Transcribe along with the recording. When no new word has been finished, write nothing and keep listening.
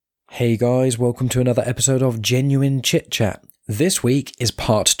Hey guys, welcome to another episode of Genuine Chit Chat. This week is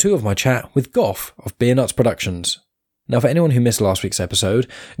part 2 of my chat with Goff of Beer Nuts Productions. Now, for anyone who missed last week's episode,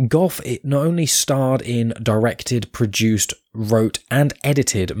 Goff not only starred in, directed, produced, wrote and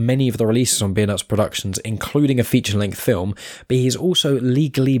edited many of the releases on Beer Nuts Productions, including a feature-length film, but he is also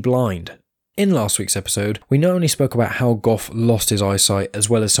legally blind. In last week's episode, we not only spoke about how Goff lost his eyesight, as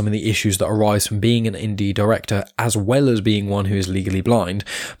well as some of the issues that arise from being an indie director, as well as being one who is legally blind,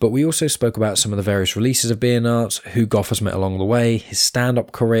 but we also spoke about some of the various releases of Beer Nuts, who Goff has met along the way, his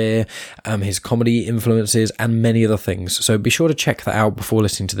stand-up career, his comedy influences, and many other things, so be sure to check that out before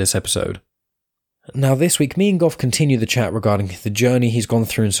listening to this episode. Now this week, me and Goff continue the chat regarding the journey he's gone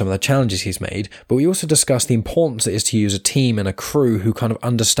through and some of the challenges he's made, but we also discuss the importance it is to use a team and a crew who kind of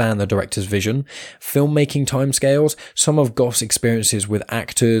understand the director's vision, filmmaking timescales, some of Goff's experiences with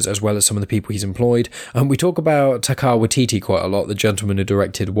actors, as well as some of the people he's employed. We talk about Taika Waititi quite a lot, the gentleman who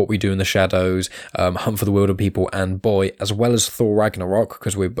directed What We Do in the Shadows, Hunt for the Wilderpeople and Boy, as well as Thor Ragnarok,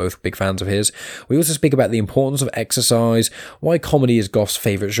 because we're both big fans of his. We also speak about the importance of exercise, why comedy is Goff's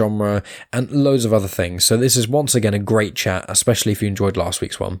favourite genre, and loads of other things, so this is once again a great chat, especially if you enjoyed last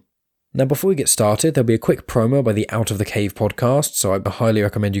week's one. Now before we get started, there'll be a quick promo by the Out of the Cave podcast, so I highly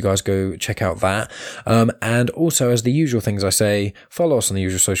recommend you guys go check out that. And also, as the usual things I say, follow us on the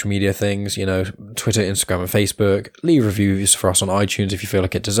usual social media things, Twitter, Instagram and Facebook, leave reviews for us on iTunes if you feel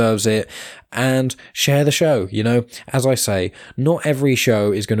like it deserves it, and share the show. As I say, not every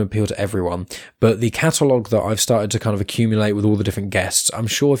show is going to appeal to everyone, but the catalogue that I've started to kind of accumulate with all the different guests, I'm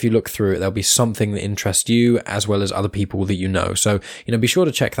sure if you look through it, there'll be something that interests you as well as other people that you know. So, be sure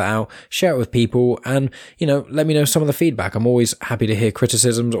to check that out. Share it with people and, let me know some of the feedback. I'm always happy to hear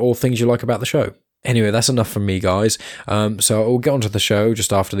criticisms or things you like about the show. Anyway, that's enough from me, guys. So I'll get onto the show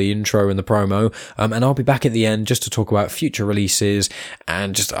just after the intro and the promo, and I'll be back at the end just to talk about future releases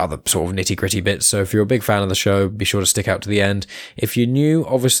and just other sort of nitty-gritty bits. So if you're a big fan of the show, be sure to stick out to the end. If you're new,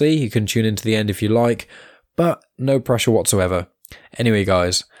 obviously, you can tune into the end if you like, but no pressure whatsoever. Anyway,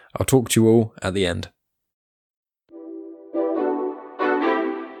 guys, I'll talk to you all at the end.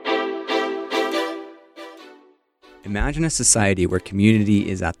 Imagine a society where community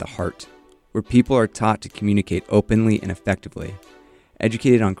is at the heart, where people are taught to communicate openly and effectively,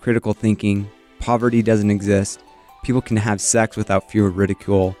 educated on critical thinking, poverty doesn't exist, people can have sex without fear of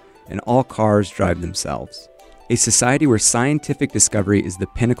ridicule, and all cars drive themselves. A society where scientific discovery is the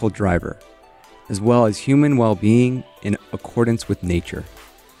pinnacle driver, as well as human well-being in accordance with nature.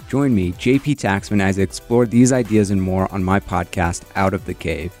 Join me, JP Taxman, as I explore these ideas and more on my podcast, Out of the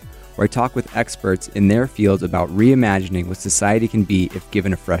Cave, where I talk with experts in their fields about reimagining what society can be if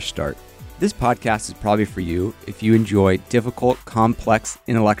given a fresh start. This podcast is probably for you if you enjoy difficult, complex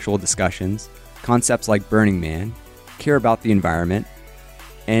intellectual discussions, concepts like Burning Man, care about the environment,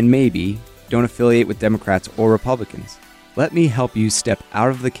 and maybe don't affiliate with Democrats or Republicans. Let me help you step out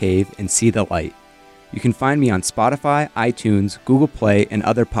of the cave and see the light. You can find me on Spotify, iTunes, Google Play, and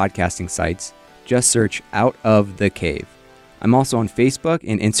other podcasting sites. Just search Out of the Cave. I'm also on Facebook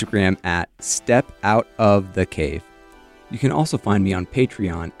and Instagram at Step Out of the Cave. You can also find me on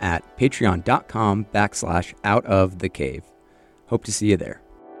Patreon at patreon.com/Out of the Cave. Hope to see you there.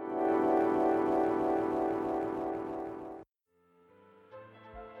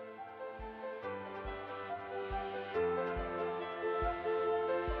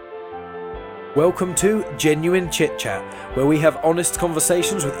 Welcome to Genuine Chit Chat, where we have honest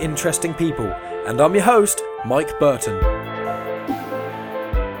conversations with interesting people. And I'm your host, Mike Burton.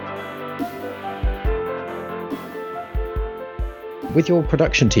 With your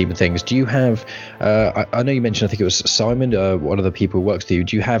production team and things, do you have, I know you mentioned, I think it was Simon, one of the people who works with you,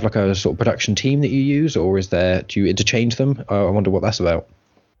 do you have like a sort of production team that you use, or do you interchange them? I wonder what that's about.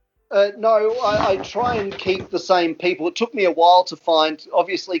 No, I try and keep the same people. It took me a while to find,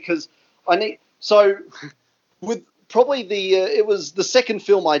 obviously, because with probably it was the second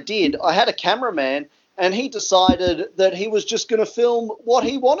film I did, I had a cameraman and he decided that he was just going to film what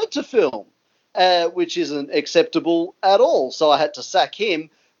he wanted to film. Which isn't acceptable at all. So I had to sack him.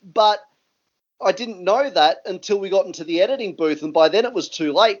 But I didn't know that until we got into the editing booth. And by then it was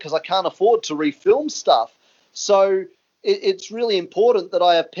too late because I can't afford to refilm stuff. So it's really important that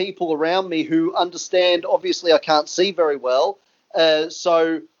I have people around me who understand. Obviously, I can't see very well.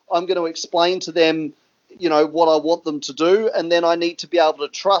 So I'm going to explain to them, what I want them to do. And then I need to be able to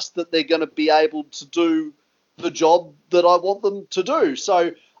trust that they're going to be able to do the job that I want them to do.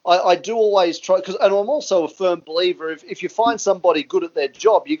 So I do always try, and I'm also a firm believer, if you find somebody good at their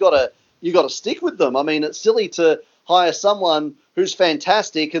job, you got to stick with them. I mean, it's silly to hire someone who's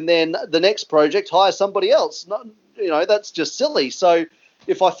fantastic and then the next project hire somebody else. That's just silly. So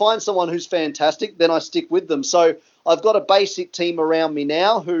if I find someone who's fantastic, then I stick with them. So I've got a basic team around me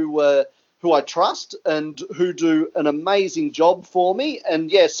now who I trust and who do an amazing job for me.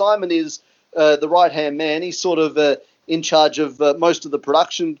 And yeah, Simon is the right-hand man. He's sort of in charge of most of the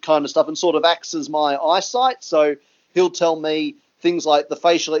production kind of stuff and sort of acts as my eyesight. So he'll tell me things like the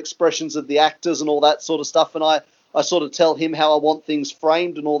facial expressions of the actors and all that sort of stuff. And I sort of tell him how I want things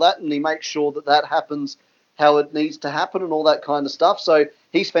framed and all that. And he makes sure that happens how it needs to happen and all that kind of stuff. So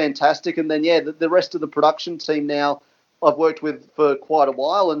he's fantastic. And then, yeah, the rest of the production team now I've worked with for quite a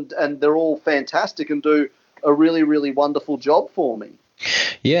while, and they're all fantastic and do a really, really wonderful job for me.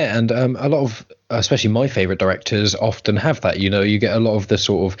 Yeah, and a lot of, especially my favorite directors, often have that. You know, you get a lot of the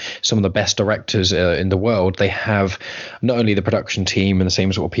sort of some of the best directors in the world. They have not only the production team and the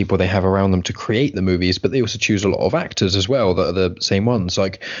same sort of people they have around them to create the movies, but they also choose a lot of actors as well that are the same ones.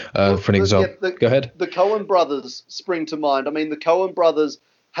 Like, for an example, go ahead. The Coen brothers spring to mind. I mean, the Coen brothers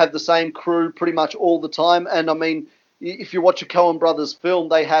have the same crew pretty much all the time, and I mean, if you watch a Coen brothers film,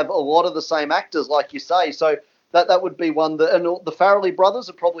 they have a lot of the same actors, like you say. So that would be one that, and the Farrelly brothers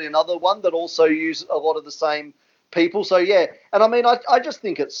are probably another one that also use a lot of the same people. So yeah, and I mean, I just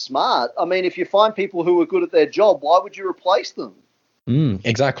think it's smart. I mean, if you find people who are good at their job, why would you replace them?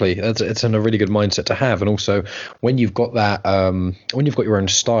 Exactly. It's a really good mindset to have. And also when you've got that, when you've got your own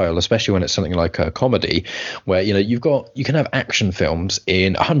style, especially when it's something like a comedy where, you know, you can have action films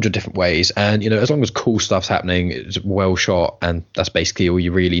in 100 different ways. And, you know, as long as cool stuff's happening, it's well shot. And that's basically all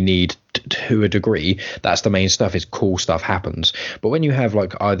you really need to a degree. That's the main stuff, is cool stuff happens. But when you have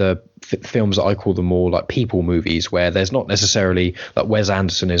like either films that I call them more like people movies, where there's not necessarily, like Wes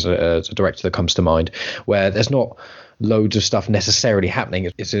Anderson is a director that comes to mind, where there's not loads of stuff necessarily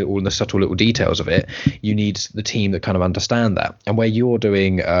happening, it's all in the subtle little details of it. You need the team that kind of understand that. And where you're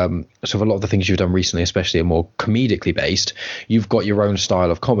doing sort of a lot of the things you've done recently, especially are more comedically based, you've got your own style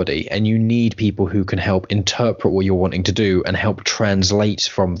of comedy, and you need people who can help interpret what you're wanting to do and help translate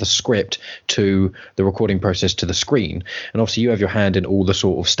from the script to the recording process to the screen. And obviously you have your hand in all the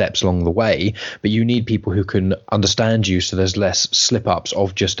sort of steps along the way, but you need people who can understand you so there's less slip ups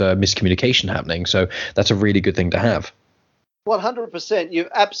of just miscommunication happening. So that's a really good thing to have. 100%. You're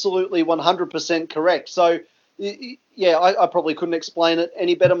absolutely 100% correct. So, yeah, I probably couldn't explain it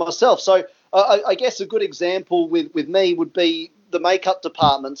any better myself. So I guess a good example with me would be the makeup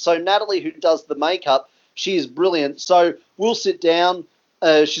department. So Natalie, who does the makeup, she is brilliant. So we'll sit down.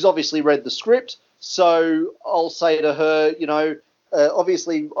 She's obviously read the script. So I'll say to her, you know,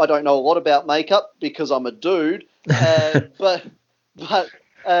 obviously I don't know a lot about makeup because I'm a dude, but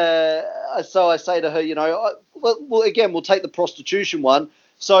so I say to her, you know, well, again, we'll take the prostitution one.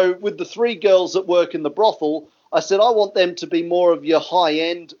 So with the 3 girls that work in the brothel, I said, I want them to be more of your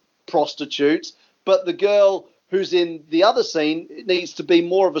high-end prostitutes, but the girl who's in the other scene needs to be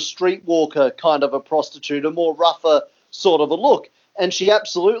more of a streetwalker kind of a prostitute, a more rougher sort of a look. And she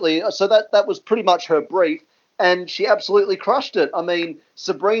absolutely, so that was pretty much her brief, and she absolutely crushed it. I mean,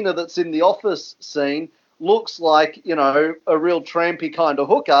 Sabrina, that's in the office scene, looks like, you know, a real trampy kind of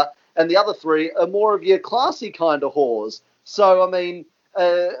hooker, and the other 3 are more of your classy kind of whores. So, I mean,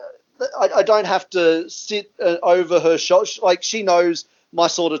 I don't have to sit over her shot. Like, she knows my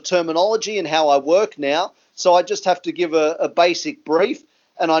sort of terminology and how I work now, so I just have to give her a basic brief,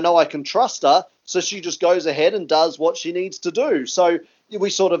 and I know I can trust her, so she just goes ahead and does what she needs to do. So we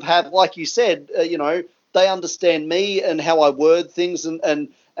sort of have, like you said, you know, they understand me and how I word things and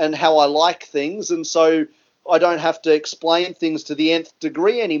how I like things, and so I don't have to explain things to the nth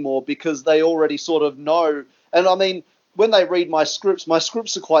degree anymore because they already sort of know. And I mean, when they read my scripts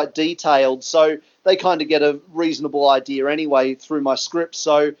are quite detailed, so they kind of get a reasonable idea anyway through my scripts.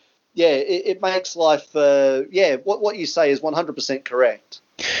 So yeah, it makes life, what you say is 100% correct.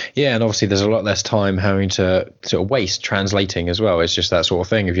 Yeah, and obviously there's a lot less time having to sort of waste translating as well. It's just that sort of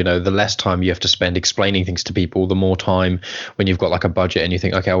thing. If, you know, the less time you have to spend explaining things to people, the more time when you've got like a budget and you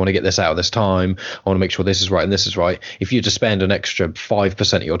think, okay, I want to get this out of this time, I want to make sure this is right and this is right. If you just spend an extra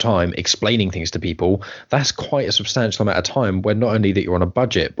 5% of your time explaining things to people, that's quite a substantial amount of time, when not only that you're on a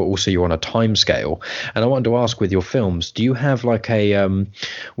budget, but also you're on a time scale. And I wanted to ask, with your films, do you have like a,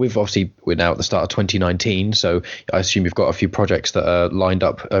 we're now at the start of 2019, so I assume you've got a few projects that are lined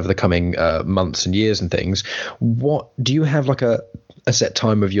up over the coming months and years and things. What do you have, like a set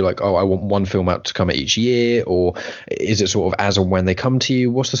time of you, like, oh, I want one film out to come out each year, or is it sort of as and when they come to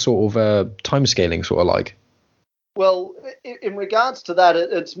you? What's the sort of time scaling sort of like? Well, in regards to that,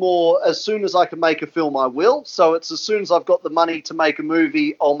 it's more as soon as I can make a film, I will. So it's as soon as I've got the money to make a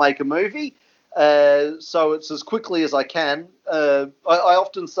movie, I'll make a movie. So it's as quickly as I can. I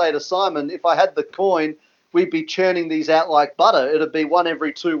often say to Simon, if I had the coin we'd be churning these out like butter. It'd be one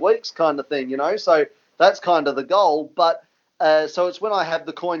every 2 weeks kind of thing, So that's kind of the goal. But so it's when I have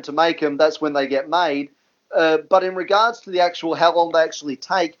the coin to make them, that's when they get made. But in regards to the actual how long they actually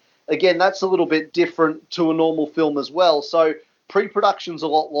take, again, that's a little bit different to a normal film as well. So pre-production's a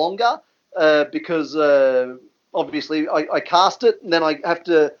lot longer because obviously I cast it, and then I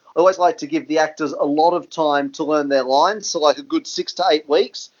always like to give the actors a lot of time to learn their lines, so like a good 6 to 8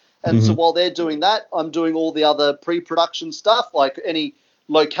 weeks. And so while they're doing that, I'm doing all the other pre-production stuff, like any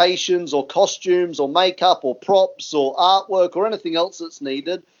locations or costumes or makeup or props or artwork or anything else that's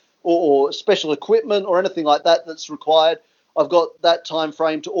needed, or special equipment or anything like that that's required. I've got that time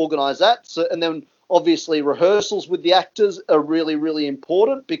frame to organise that. So, and then obviously rehearsals with the actors are really, really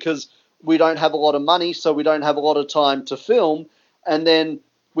important because we don't have a lot of money, so we don't have a lot of time to film. And then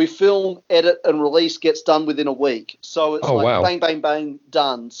we film, edit, and release gets done within a week. So it's bang, bang, bang,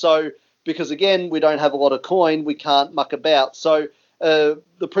 done. So because, again, we don't have a lot of coin, we can't muck about. So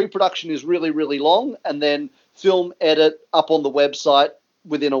the pre-production is really, really long, and then film, edit, up on the website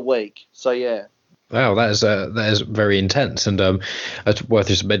within a week. So, yeah. Wow, that is very intense. And it's worth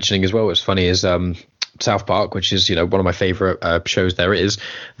just mentioning as well, what's funny is South Park, which is one of my favorite shows there is,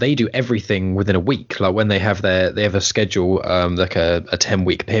 they do everything within a week. Like when they have a schedule like a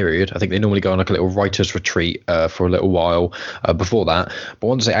 10-week period. I think they normally go on like a little writer's retreat for a little while before that, but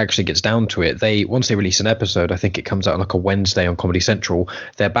once it actually gets down to it, once they release an episode, I think it comes out on like a Wednesday on Comedy Central,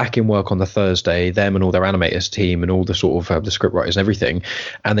 they're back in work on the Thursday, them and all their animators team and all the sort of the script writers and everything,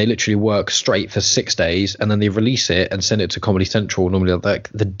 and they literally work straight for 6 days, and then they release it and send it to Comedy Central normally like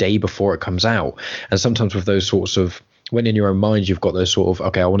the day before it comes out. And sometimes with those sorts of, when in your own mind you've got those sort of,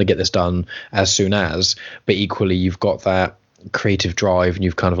 okay, I want to get this done as soon as, but equally you've got that creative drive and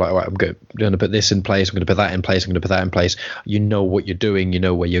you've kind of like, all right, I'm going to put this in place, I'm going to put that in place, I'm going to put that in place. You know what you're doing, you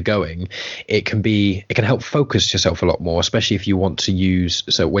know where you're going. It can help focus yourself a lot more, especially if you want to use,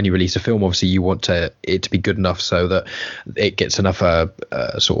 so when you release a film, obviously you want it to be good enough so that it gets enough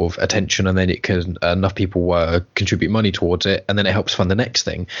sort of attention, and then it can enough people contribute money towards it, and then it helps fund the next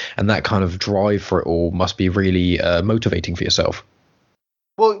thing. And that kind of drive for it all must be really motivating for yourself.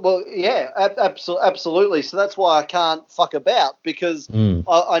 Well, yeah, absolutely. So that's why I can't fuck about, because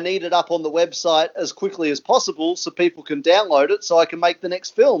I need it up on the website as quickly as possible so people can download it so I can make the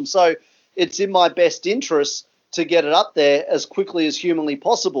next film. So it's in my best interest to get it up there as quickly as humanly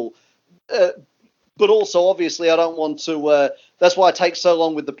possible. But also, obviously, I don't want to that's why it takes so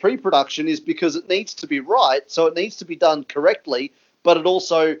long with the pre-production, is because it needs to be right. So it needs to be done correctly, but it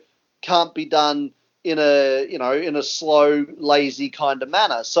also can't be done in a slow, lazy kind of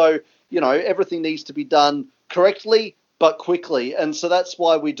manner. So, everything needs to be done correctly but quickly. And so that's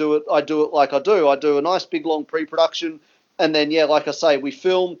why we do it. I do it like I do. I do a nice big long pre-production, and then, like I say, we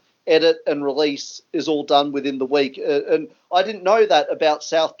film, edit, and release is all done within the week. And I didn't know that about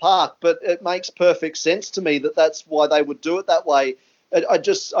South Park, but it makes perfect sense to me that that's why they would do it that way. I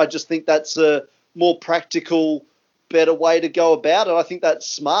just think that's a more practical, better way to go about it. I think that's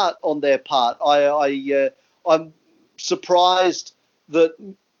smart on their part. I'm surprised that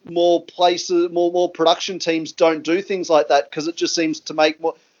more places, more production teams don't do things like that, because it just seems to make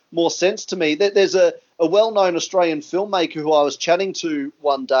more sense to me. There's a well-known Australian filmmaker who I was chatting to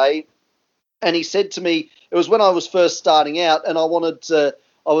one day, and he said to me, it was when I was first starting out, and I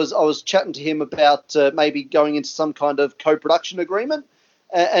was chatting to him about maybe going into some kind of co-production agreement,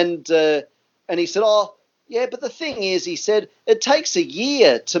 and he said, yeah, but the thing is, he said, it takes a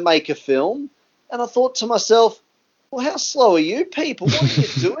year to make a film. And I thought to myself, well, how slow are you people? What are you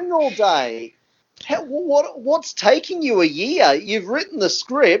doing all day? What's taking you a year? You've written the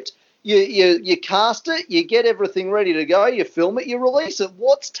script, you cast it, you get everything ready to go, you film it, you release it.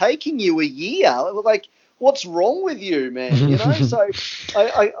 What's taking you a year? Like, what's wrong with you, man? So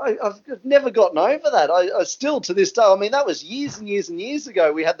I've never gotten over that. I still, to this day, I mean, that was years and years and years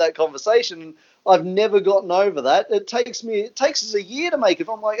ago we had that conversation. I've never gotten over that. It takes us a year to make it.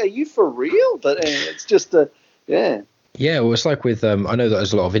 I'm like, are you for real? But it's just yeah. Yeah, well, it's like with I know that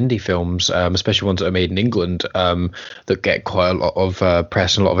there's a lot of indie films, especially ones that are made in England, that get quite a lot of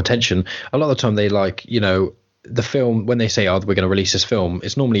press and a lot of attention. A lot of the time they the film, when they say, we're going to release this film,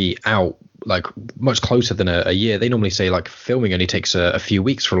 it's normally out like much closer than a year. They normally say like filming only takes a few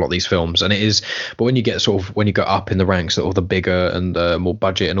weeks for a lot of these films, and it is. But when you get when you go up in the ranks, sort of the bigger and more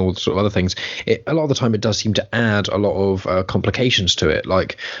budget and all sort of other things, a lot of the time it does seem to add a lot of complications to it.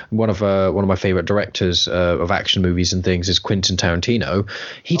 Like one of my favorite directors of action movies and things is Quentin Tarantino.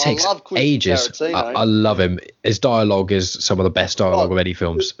 He takes ages. I love him. His dialogue is some of the best dialogue of any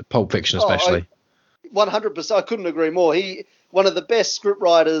films, Pulp Fiction especially. 100%. I couldn't agree more. one of the best script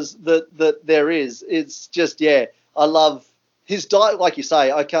writers that there is. It's just, yeah, I love his like you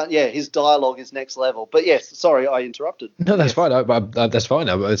say, his dialogue is next level. But yes, sorry, I interrupted. No, that's fine. That's fine.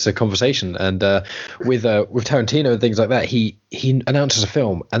 It's a conversation. And with Tarantino and things like that, he announces a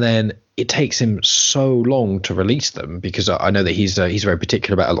film, and then it takes him so long to release them, because I know that he's very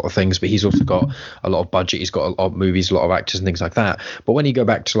particular about a lot of things, but he's also got a lot of budget. He's got a lot of movies, a lot of actors and things like that. But when you go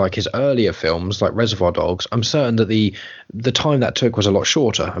back to like his earlier films, like Reservoir Dogs, I'm certain that the time that took was a lot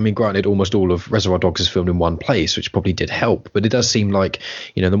shorter. I mean, granted, almost all of Reservoir Dogs is filmed in one place, which probably did help. But it does seem like,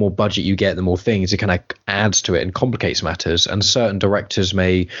 you know, the more budget you get, the more things, it kind of adds to it and complicates matters. And certain directors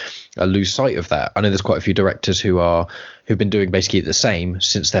may lose sight of that. I know there's quite a few directors who've been doing basically the same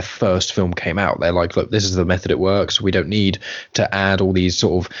since their first film came out. They're like, look, this is the method it works. We don't need to add all these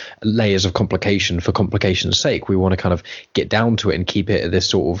sort of layers of complication for complication's sake. We want to kind of get down to it and keep it at this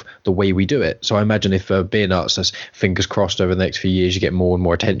sort of the way we do it. So I imagine if Beer Nuts, as fingers crossed, over the next few years, you get more and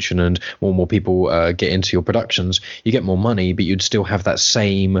more attention and more people get into your productions, you get more money, but you'd still have that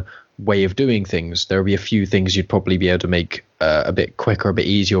same way of doing things. There would be a few things you'd probably be able to make a bit quicker, a bit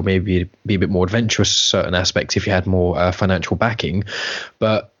easier, or maybe be a bit more adventurous certain aspects if you had more financial backing.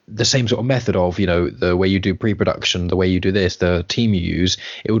 But the same sort of method of, you know, the way you do pre-production, the way you do this, the team you use,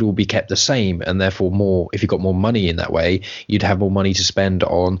 it would all be kept the same. And therefore more, if you got more money in that way, you'd have more money to spend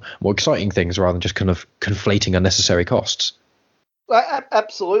on more exciting things rather than just kind of conflating unnecessary costs.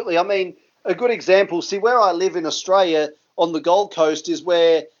 Absolutely. I mean, a good example, see, where I live in Australia on the Gold Coast is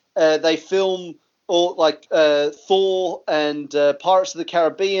where they film all like Thor and Pirates of the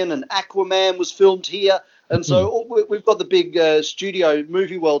Caribbean, and Aquaman was filmed here. And so we've got the big studio,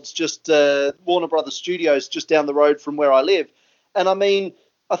 Movie World's just Warner Brothers Studios just down the road from where I live. And I mean,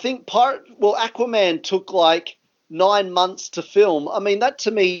 I think Aquaman took like 9 months to film. I mean, that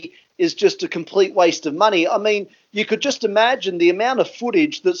to me is just a complete waste of money. I mean, you could just imagine the amount of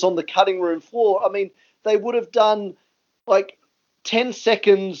footage that's on the cutting room floor. I mean, they would have done like 10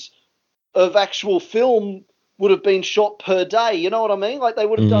 seconds of actual film would have been shot per day. You know what I mean? Like they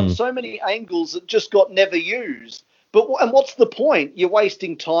would have done so many angles that just got never used. And what's the point? You're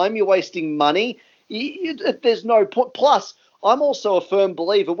wasting time. You're wasting money. There's no point. Plus, I'm also a firm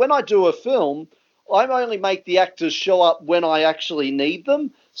believer. When I do a film, I only make the actors show up when I actually need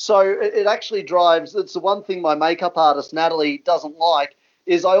them. So it actually drives. It's the one thing my makeup artist, Natalie, doesn't like,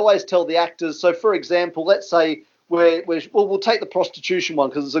 is I always tell the actors. So, for example, let's say we'll take the prostitution one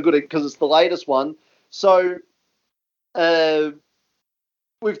because it's the latest one. So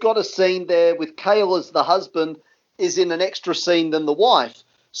we've got a scene there with Cale as the husband is in an extra scene than the wife.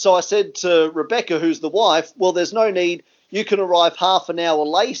 So I said to Rebecca, who's the wife, well, there's no need. You can arrive half an hour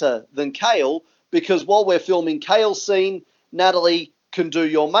later than Cale because while we're filming Cale's scene, Natalie can do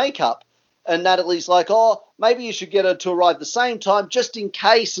your makeup. And Natalie's like, oh, maybe you should get her to arrive the same time just in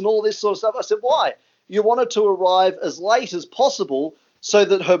case and all this sort of stuff. I said, why? You want her to arrive as late as possible so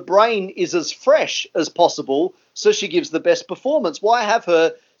that her brain is as fresh as possible so she gives the best performance. Why have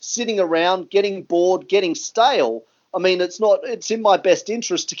her sitting around, getting bored, getting stale? I mean, it's in my best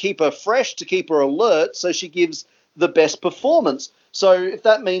interest to keep her fresh, to keep her alert so she gives the best performance. So if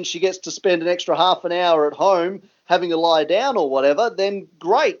that means she gets to spend an extra half an hour at home having a lie down or whatever, then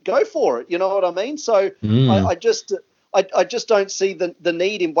great, go for it. You know what I mean? So I just don't see the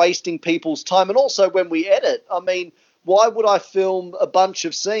need in wasting people's time. And also when we edit, I mean, why would I film a bunch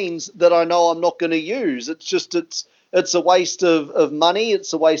of scenes that I know I'm not going to use? It's a waste of money.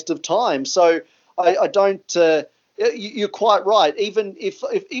 It's a waste of time. So I don't. You're quite right. Even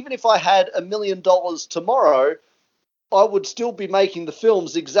if I had $1 million tomorrow, I would still be making the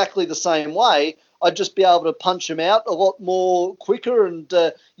films exactly the same way. I'd just be able to punch them out a lot more quicker. And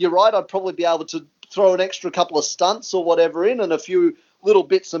you're right. I'd probably be able to throw an extra couple of stunts or whatever in and a few little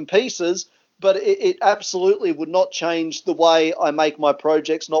bits and pieces. But it absolutely would not change the way I make my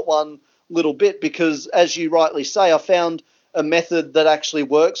projects, not one little bit, because as you rightly say, I found a method that actually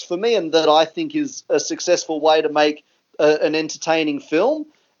works for me and that I think is a successful way to make an entertaining film.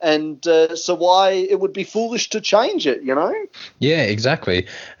 And so why it would be foolish to change it, you know? Yeah, exactly.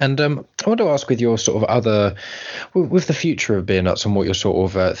 And I want to ask with your sort of with the future of Beer Nuts and what you're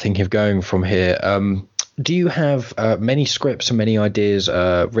sort of thinking of going from here, do you have many scripts and many ideas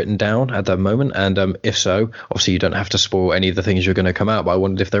written down at the moment? And if so, obviously you don't have to spoil any of the things you're going to come out, but I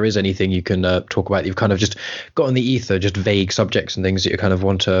wondered if there is anything you can talk about that you've kind of just got in the ether, just vague subjects and things that you kind of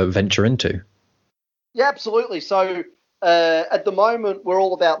want to venture into. Yeah, absolutely. So at the moment, we're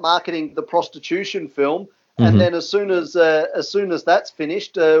all about marketing the prostitution film. And then as soon as that's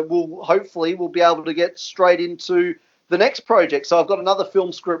finished, we'll be able to get straight into the next project. So I've got another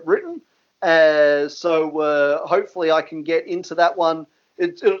film script written. So hopefully I can get into that one.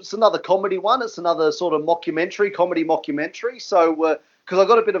 It's another comedy one. It's another sort of comedy mockumentary. So because I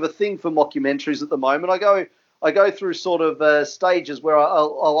got a bit of a thing for mockumentaries at the moment, I go through sort of stages where I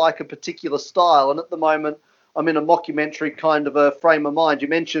like a particular style, and at the moment I'm in a mockumentary kind of a frame of mind. You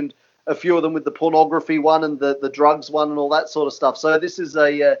mentioned a few of them with the pornography one and the drugs one and all that sort of stuff. So this is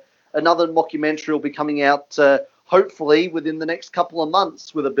another mockumentary will be coming out hopefully within the next couple of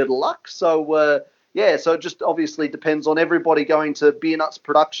months with a bit of luck. So so it just obviously depends on everybody going to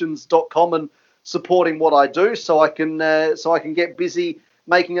beernutsproductions.com and supporting what I do, so I can get busy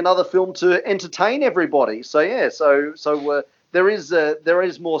making another film to entertain everybody. So there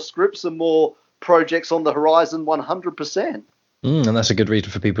is more scripts and more projects on the horizon, 100%. And that's a good reason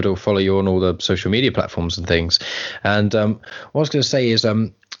for people to follow you on all the social media platforms and things. And what I was going to say is,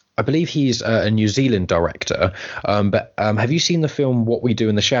 I believe he's a New Zealand director. But have you seen the film What We Do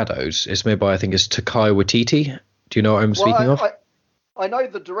in the Shadows? It's made by, I think it's Taika Waititi. Do you know what I'm speaking of? I know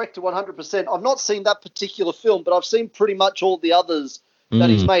the director 100%. I've not seen that particular film, but I've seen pretty much all the others that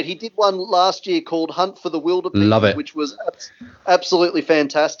he's made. He did one last year called Hunt for the Wilderpeople. Love it. Which was absolutely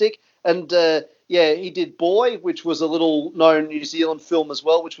fantastic. And he did Boy, which was a little known New Zealand film as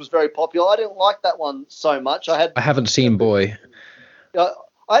well, which was very popular. I didn't like that one so much. I haven't seen Boy.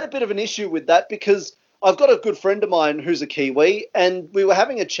 I had a bit of an issue with that because I've got a good friend of mine who's a Kiwi, and we were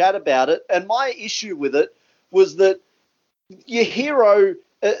having a chat about it. And my issue with it was that your hero,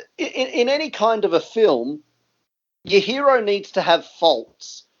 in any kind of a film, your hero needs to have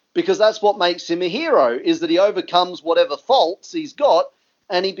faults, because that's what makes him a hero, is that he overcomes whatever faults he's got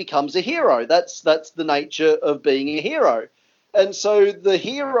and he becomes a hero. That's the nature of being a hero. And so the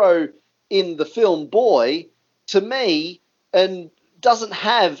hero in the film Boy, to me, and doesn't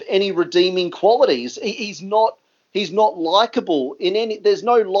have any redeeming qualities. He's not likable in any. There's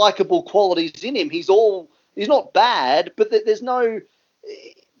no likable qualities in him. He's not bad, but there's nothing.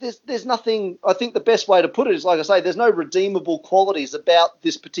 I think the best way to put it is, like I say, there's no redeemable qualities about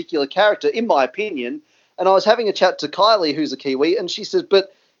this particular character, in my opinion. And I was having a chat to Kylie, who's a Kiwi, and she says,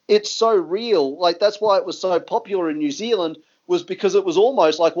 but it's so real. Like, that's why it was so popular in New Zealand, was because it was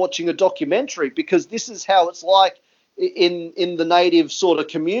almost like watching a documentary, because this is how it's like in the native sort of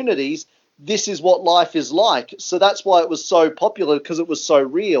communities. This is what life is like. So that's why it was so popular, because it was so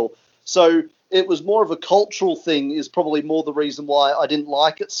real. So it was more of a cultural thing, is probably more the reason why I didn't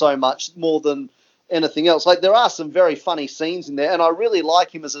like it so much, more than anything else. Like, there are some very funny scenes in there, and I really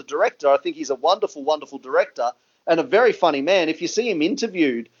like him as a director. I think he's a wonderful, wonderful director and a very funny man. If you see him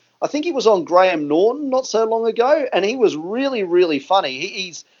interviewed, I think he was on Graham Norton not so long ago, and he was really, really funny.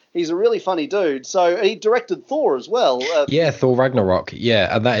 He's a really funny dude. So he directed Thor as well. Thor Ragnarok.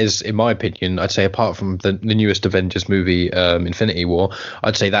 Yeah, and that is, in my opinion, I'd say, apart from the newest Avengers movie, Infinity War,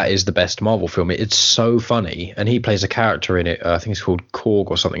 I'd say that is the best Marvel film. It's so funny, and he plays a character in it. I think it's called Korg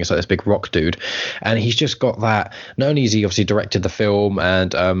or something. It's like this big rock dude, and he's just got that. Not only has he obviously directed the film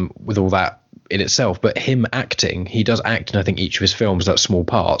and with all that in itself, but him acting, he does act in, I think, each of his films, like small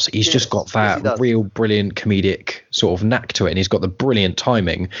parts. He's just got that real brilliant comedic sort of knack to it, and he's got the brilliant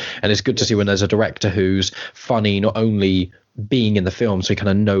timing. And it's good to see when there's a director who's funny, not only being in the film, so he kind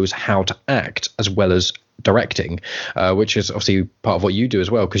of knows how to act as well as directing, which is obviously part of what you do as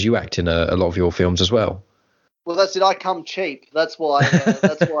well, because you act in a lot of your films as well. Well, that's it. I come cheap. That's why.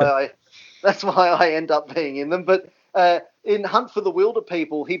 That's why I end up being in them. But in Hunt for the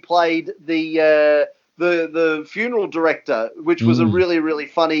Wilderpeople, he played the funeral director, which was a really, really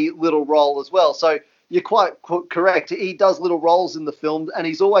funny little role as well. So you're quite correct. He does little roles in the film, and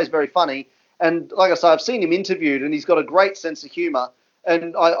he's always very funny. And like I say, I've seen him interviewed, and he's got a great sense of humour.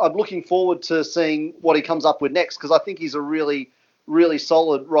 And I'm looking forward to seeing what he comes up with next, because I think he's a really, really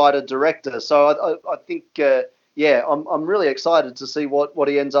solid writer-director. So I think... I'm really excited to see what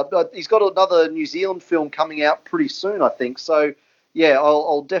he ends up. He's got another New Zealand film coming out pretty soon, I think. So,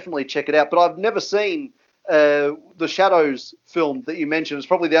 I'll definitely check it out. But I've never seen the Shadows film that you mentioned. It's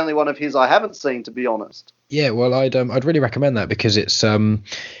probably the only one of his I haven't seen, to be honest. Yeah, well, I'd really recommend that, because it's a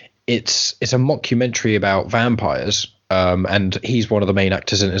mockumentary about vampires. And he's one of the main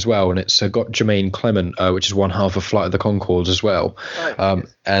actors in it as well, and it's got Jermaine Clement, which is one half of Flight of the Conchords as well.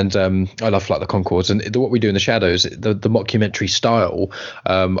 And I love Flight of the Conchords, and What We Do in the Shadows, the mockumentary style.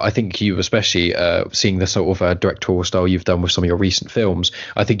 I think you, especially seeing the sort of directorial style you've done with some of your recent films,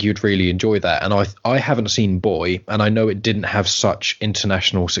 I think you'd really enjoy that. And I haven't seen Boy, and I know it didn't have such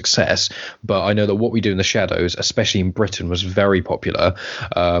international success, but I know that What We Do in the Shadows, especially in Britain, was very popular.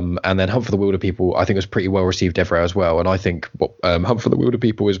 And then Hunt for the Wilderpeople, I think, was pretty well received everywhere as well. And I think Hunt for the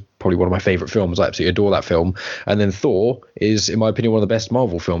Wilderpeople is probably one of my favorite films. I absolutely adore that film. And then Thor is, in my opinion, one of the best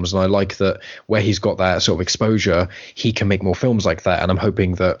Marvel films. And I like that where he's got that sort of exposure, he can make more films like that. And I'm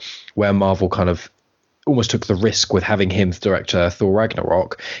hoping that where Marvel kind of almost took the risk with having him direct Thor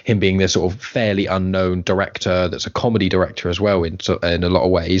Ragnarok, him being this sort of fairly unknown director that's a comedy director as well in a lot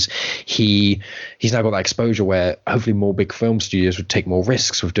of ways, he's now got that exposure where hopefully more big film studios would take more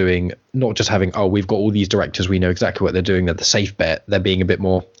risks with doing, not just having, we've got all these directors, we know exactly what they're doing, they're the safe bet. They're being a bit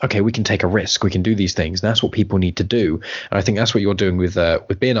more, okay, we can take a risk, we can do these things. And that's what people need to do. And I think that's what you're doing with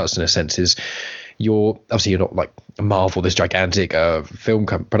Beer Nuts in a sense, is you're not like Marvel, this gigantic film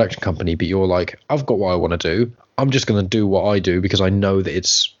production company, but you're like, I've got what I want to do. I'm just going to do what I do because I know that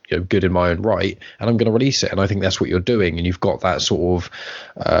it's good in my own right, and I'm going to release it. And I think that's what you're doing, and you've got that sort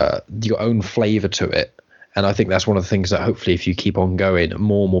of your own flavor to it. And I think that's one of the things that hopefully if you keep on going,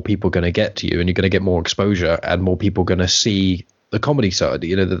 more and more people are going to get to you, and you're going to get more exposure, and more people are going to see the comedy side,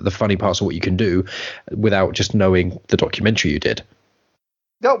 the funny parts of what you can do without just knowing the documentary you did.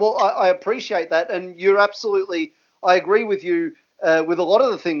 No, well, I appreciate that, and you're absolutely. I agree with you with a lot of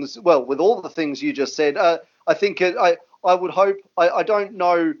the things. Well, with all the things you just said. I think I would hope. I don't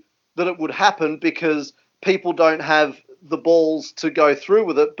know that it would happen because people don't have the balls to go through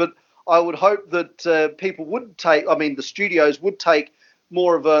with it. But I would hope that people would take. I mean, the studios would take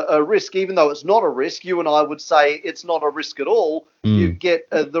more of a risk, even though it's not a risk. You and I would say it's not a risk at all. You get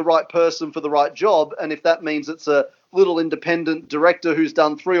the right person for the right job, and if that means it's a little independent director who's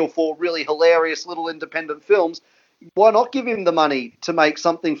done 3 or 4 really hilarious little independent films, why not give him the money to make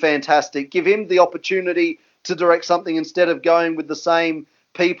something fantastic? Give him the opportunity to direct something instead of going with the same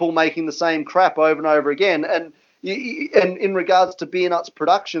people making the same crap over and over again. And in regards to Beer Nuts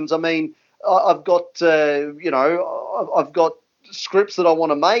Productions, I mean, I've got I've got scripts that I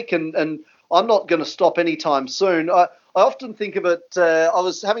want to make, and I'm not going to stop anytime soon. I often think of it. I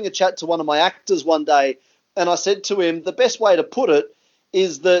was having a chat to one of my actors one day, and I said to him, the best way to put it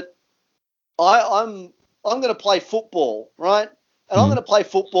is that I'm going to play football, right? And I'm going to play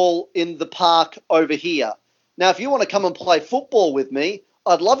football in the park over here. Now, if you want to come and play football with me,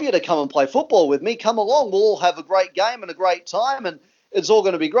 I'd love you to come and play football with me. Come along. We'll all have a great game and a great time, and it's all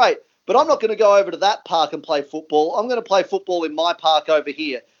going to be great. But I'm not going to go over to that park and play football. I'm going to play football in my park over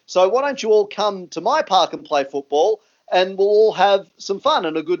here. So why don't you all come to my park and play football, and we'll all have some fun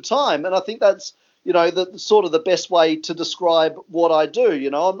and a good time. And I think that's, the sort of the best way to describe what I do.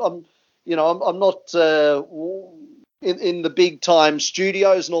 I'm not in the big time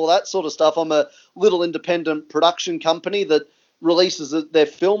studios and all that sort of stuff. I'm a little independent production company that releases their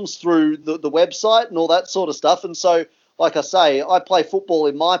films through the website and all that sort of stuff. And so, like I say, I play football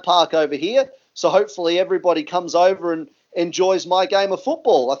in my park over here. So hopefully everybody comes over and enjoys my game of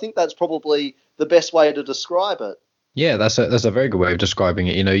football. I think that's probably the best way to describe it. Yeah, that's a very good way of describing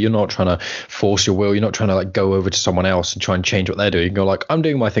it. You're not trying to force your will. You're not trying to go over to someone else and try and change what they're doing. You can go like, I'm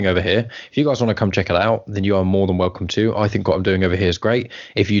doing my thing over here. If you guys want to come check it out, then you are more than welcome to. I think what I'm doing over here is great.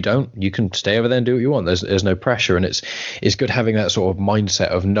 If you don't, you can stay over there and do what you want. There's no pressure, and it's good having that sort of mindset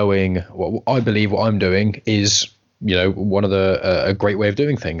of knowing what I believe what I'm doing is one of a great way of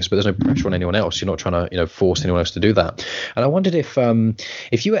doing things, but there's no pressure on anyone else. You're not trying to, force anyone else to do that. And I wondered if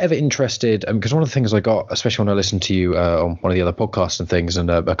you were ever interested, because one of the things I got, especially when I listened to you on one of the other podcasts and things,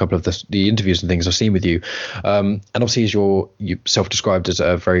 and a couple of the interviews and things I've seen with you, and obviously as you self-described as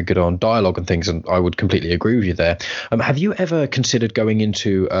very good on dialogue and things, and I would completely agree with you there. Have you ever considered going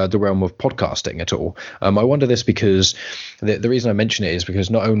into the realm of podcasting at all? I wonder this because the reason I mention it is because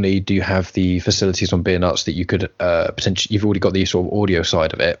not only do you have the facilities on Beer Nuts that you could potentially, you've already got the sort of audio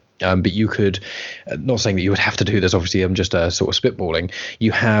side of it, but you could, not saying that you would have to do this, obviously I'm just sort of spitballing,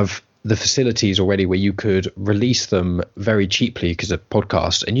 you have the facilities already where you could release them very cheaply because of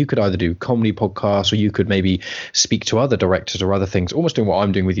podcasts, and you could either do comedy podcasts or you could maybe speak to other directors or other things, almost doing what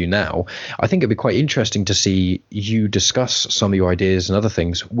I'm doing with you now. I think it'd be quite interesting to see you discuss some of your ideas and other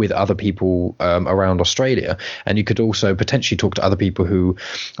things with other people around Australia, and you could also potentially talk to other people who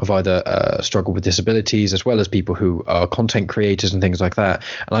have either struggled with disabilities as well as people who are content creators and things like that.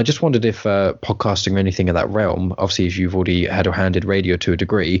 And I just wondered if podcasting or anything in that realm, obviously as you've already had a hand in radio to a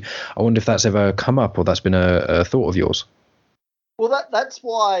degree, I wonder if that's ever come up or that's been a thought of yours. Well,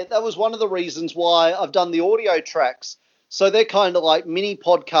 that was one of the reasons why I've done the audio tracks. So they're kind of like mini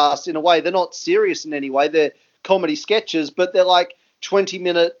podcasts in a way. They're not serious in any way. They're comedy sketches, but they're like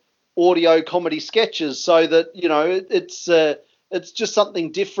 20-minute audio comedy sketches so that, it's just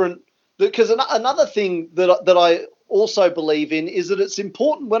something different. Because another thing that I also believe in is that it's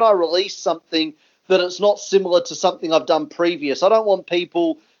important when I release something that it's not similar to something I've done previous. I don't want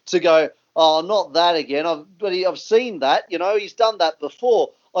people to go, oh, not that again. I've seen that, he's done that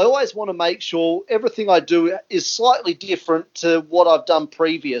before. I always want to make sure everything I do is slightly different to what I've done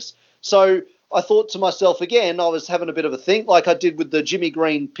previous. So I thought to myself, again, I was having a bit of a think, like I did with the Jimmy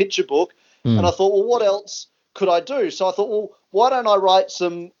Green picture book, and I thought, well, what else could I do? So I thought, well, why don't I write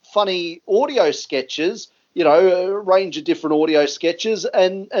some funny audio sketches, a range of different audio sketches,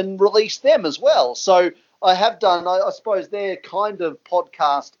 and release them as well. So I have done, I suppose they're kind of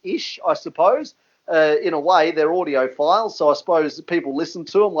podcast-ish, I suppose. In a way, they're audio files, so I suppose people listen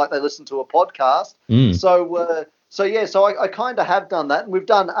to them like they listen to a podcast. So I kind of have done that, and we've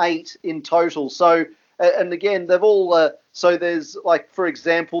done 8 in total. So, and again, they've all, so there's, like, for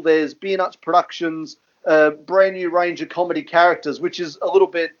example, there's Beer Nuts Productions, brand new range of comedy characters, which is a little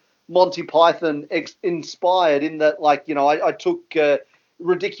bit Monty Python inspired in that, like, I took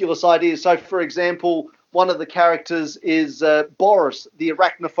ridiculous ideas. So, for example, one of the characters is Boris, the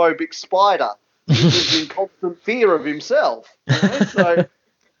arachnophobic spider, who lives in constant fear of himself. So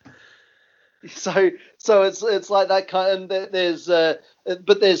it's like that kind. And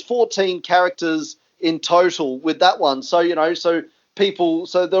there's 14 characters in total with that one. So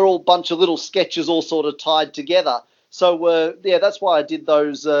so they're all a bunch of little sketches all sort of tied together. So that's why I did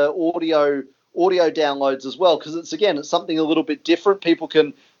those audio downloads as well, because it's something a little bit different. People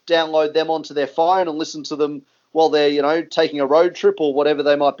can download them onto their phone and listen to them while they're taking a road trip or whatever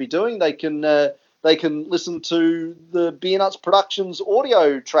they might be doing. They can listen to the Beer Nuts Productions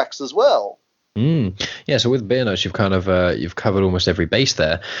audio tracks as well. Yeah, so with Beer Nuts, you've kind of you've covered almost every base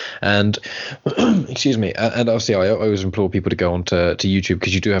there, and excuse me, and obviously I always implore people to go on to YouTube,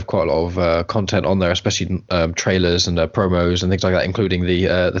 because you do have quite a lot of content on there, especially trailers and promos and things like that, including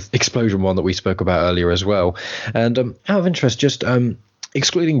the explosion one that we spoke about earlier as well. And out of interest, just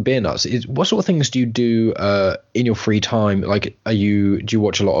excluding Beer Nuts, what sort of things do you do in your free time? Like, do you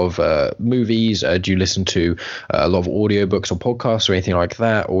watch a lot of movies? Do you listen to a lot of audiobooks or podcasts or anything like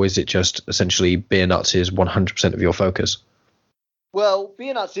that? Or is it just essentially Beer Nuts is 100% of your focus? Well,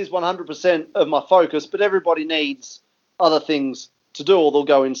 Beer Nuts is 100% of my focus, but everybody needs other things to do or they'll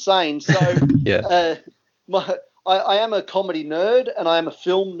go insane. So yeah. I am a comedy nerd and I am a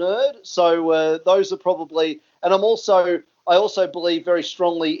film nerd. So those are probably, and I also believe very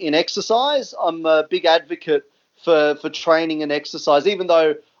strongly in exercise. I'm a big advocate for training and exercise, even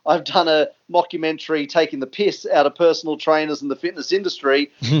though I've done a mockumentary taking the piss out of personal trainers in the fitness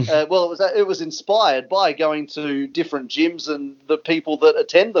industry. Well, it was inspired by going to different gyms and the people that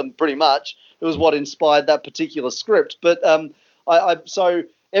attend them, pretty much. It was what inspired that particular script. But so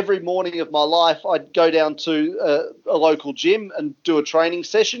every morning of my life, I'd go down to a local gym and do a training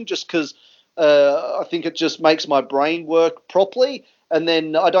session, just because I think it just makes my brain work properly. And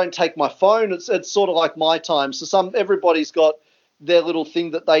then I don't take my phone. It's sort of like my time. So everybody's got their little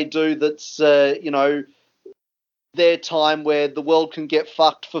thing that they do that's, their time where the world can get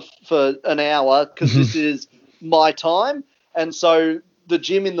fucked for an hour, because this is my time. And so the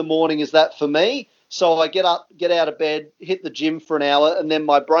gym in the morning is that for me. So I get up, get out of bed, hit the gym for an hour, and then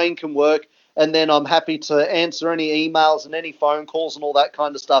my brain can work. And then I'm happy to answer any emails and any phone calls and all that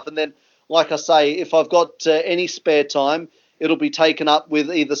kind of stuff. And then, like I say, if I've got any spare time, it'll be taken up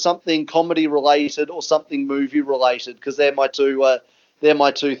with either something comedy related or something movie related, because they're my two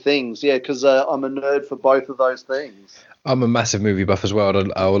things. Yeah, because I'm a nerd for both of those things. I'm a massive movie buff as well,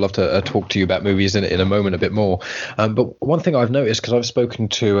 and I would love to talk to you about movies in a moment a bit more. But one thing I've noticed, because I've spoken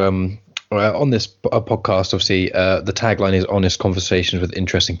to on this podcast, obviously, the tagline is honest conversations with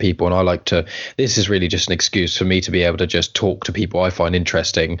interesting people. And I like to, this is really just an excuse for me to be able to just talk to people I find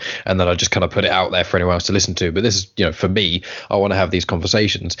interesting. And then I just kind of put it out there for anyone else to listen to. But this is, for me, I want to have these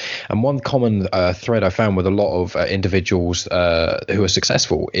conversations. And one common thread I found with a lot of individuals who are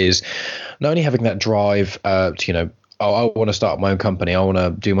successful is not only having that drive to, I want to start my own company. I want to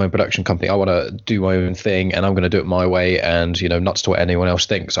do my own production company. I want to do my own thing, and I'm going to do it my way. And nuts to what anyone else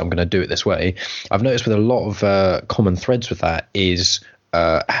thinks. I'm going to do it this way. I've noticed with a lot of common threads with that is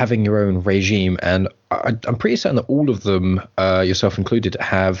having your own regime, and I'm pretty certain that all of them, yourself included,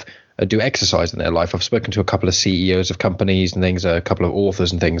 do exercise in their life. I've spoken to a couple of CEOs of companies and things, a couple of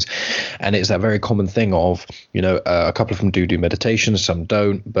authors and things, and it's that very common thing of, a couple of them do meditation, some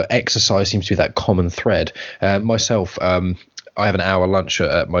don't, but exercise seems to be that common thread. Myself, I have an hour lunch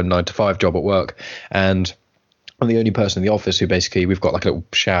at my 9-to-5 job at work, and I'm the only person in the office who basically, we've got like a little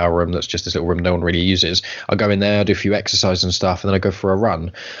shower room that's just this little room no one really uses. I go in there, I do a few exercises and stuff, and then I go for a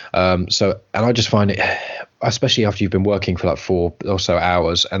run. And I just find it, especially after you've been working for like 4 or so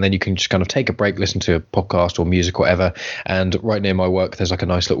hours, and then you can just kind of take a break, listen to a podcast or music or whatever. And right near my work, there's like a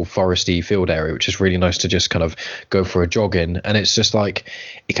nice little foresty field area, which is really nice to just kind of go for a jog in. And it's just like,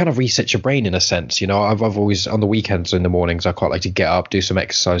 it kind of resets your brain in a sense. You know, I've always, on the weekends, in the mornings, I quite like to get up, do some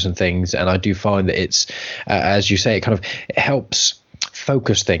exercise and things. And I do find that it's, as you say, it helps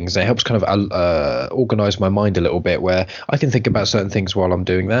focus things. It helps kind of organize my mind a little bit, where I can think about certain things while I'm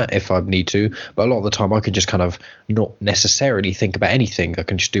doing that if I need to, but a lot of the time I can just kind of not necessarily think about anything. I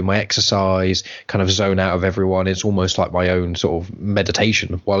can just do my exercise, kind of zone out of everyone. It's almost like my own sort of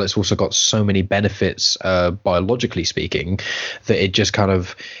meditation, while it's also got so many benefits biologically speaking, that it just kind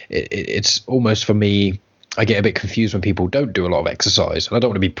of it's almost, for me, I get a bit confused when people don't do a lot of exercise. And I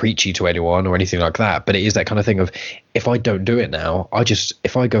don't want to be preachy to anyone or anything like that, but it is that kind of thing of, if I don't do it now,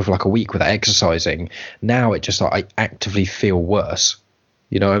 if I go for like a week without exercising, now it just, like, I actively feel worse.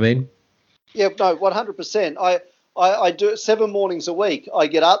 You know what I mean? Yeah, no, 100%. I do it 7 mornings a week. I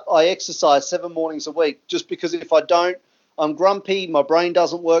get up, I exercise 7 mornings a week, just because if I don't, I'm grumpy, my brain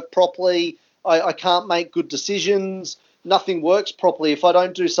doesn't work properly, I can't make good decisions. Nothing works properly if I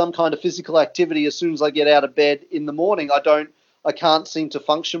don't do some kind of physical activity as soon as I get out of bed in the morning. I can't seem to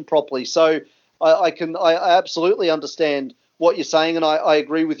function properly. So I absolutely understand what you're saying, and I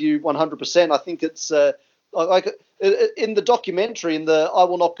agree with you 100%. I think it's in the documentary, in the I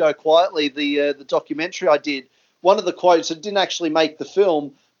Will Not Go Quietly, the documentary I did, one of the quotes, it didn't actually make the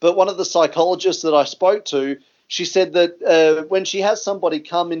film, but one of the psychologists that I spoke to, she said that when she has somebody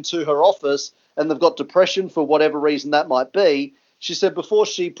come into her office and they've got depression for whatever reason that might be, she said before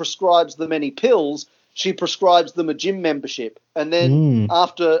she prescribes them any pills, she prescribes them a gym membership. And then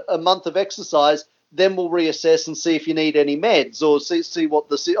after a month of exercise, then we'll reassess and see if you need any meds, or see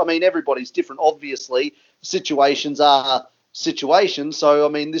what everybody's different, obviously. Situations are situations. So, I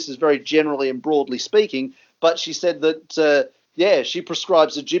mean, this is very generally and broadly speaking. But she said that, she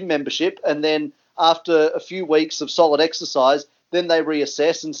prescribes a gym membership, and then after a few weeks of solid exercise, then they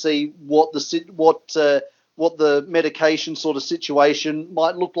reassess and see what the medication sort of situation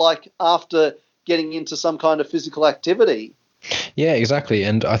might look like after getting into some kind of physical activity. Yeah, exactly.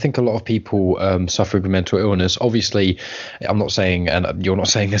 And I think a lot of people suffering with mental illness, obviously, I'm not saying, and you're not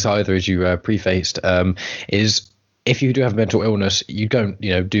saying this either, as you prefaced, is if you do have mental illness, you don't,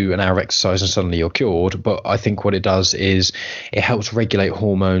 do an hour of exercise and suddenly you're cured. But I think what it does is it helps regulate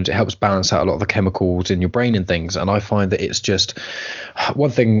hormones. It helps balance out a lot of the chemicals in your brain and things. And I find that it's just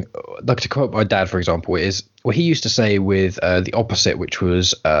one thing, like to quote my dad, for example, is what he used to say with the opposite, which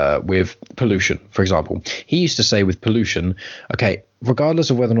was with pollution, for example. He used to say with pollution, okay, regardless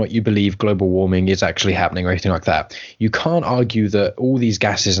of whether or not you believe global warming is actually happening or anything like that, you can't argue that all these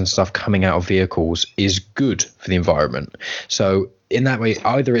gases and stuff coming out of vehicles is good for the environment. So in that way,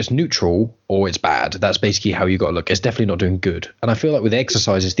 either it's neutral or it's bad. That's basically how you got to look. It's definitely not doing good. And I feel like with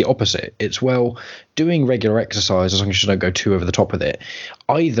exercise, it's the opposite. It's, well, doing regular exercise, as long as you don't go too over the top with it,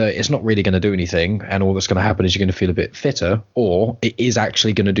 either it's not really going to do anything and all that's going to happen is you're going to feel a bit fitter, or it is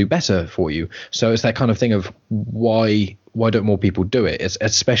actually going to do better for you. So it's that kind of thing of why don't more people do it? It's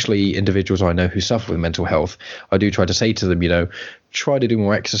especially individuals I know who suffer with mental health. I do try to say to them, try to do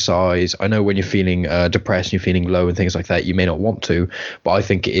more exercise. I know when you're feeling depressed, you're feeling low and things like that, you may not want to, but I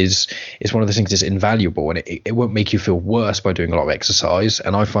think it's one of those things that's invaluable, and it won't make you feel worse by doing a lot of exercise.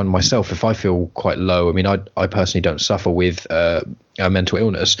 And I find myself, if I feel quite low, I mean, I personally don't suffer with mental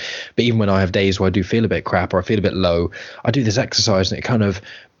illness, but even when I have days where I do feel a bit crap or I feel a bit low, I do this exercise and it kind of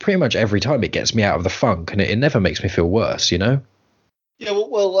pretty much every time it gets me out of the funk, and it never makes me feel worse, Yeah,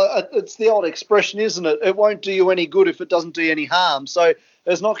 well, it's the old expression, isn't it? It won't do you any good if it doesn't do you any harm. So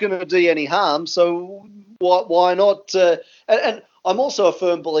it's not going to do you any harm. So why not? And I'm also a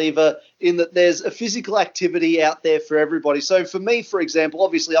firm believer in that there's a physical activity out there for everybody. So for me, for example,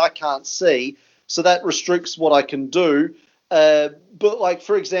 obviously I can't see, so that restricts what I can do. But like,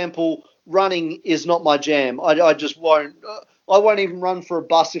 for example, running is not my jam. I just won't. I won't even run for a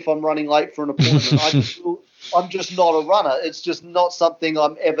bus if I'm running late for an appointment. I'm just not a runner. It's just not something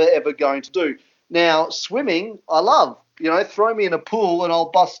I'm ever going to do. Now, swimming, I love. Throw me in a pool and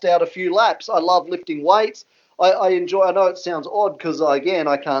I'll bust out a few laps. I love lifting weights. I enjoy. I know it sounds odd because, again,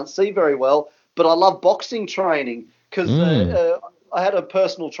 I can't see very well, but I love boxing training because I had a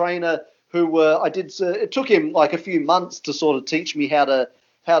personal trainer who it took him like a few months to sort of teach me how to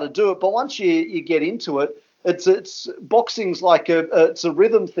do it. But once you get into it, it's boxing's like it's a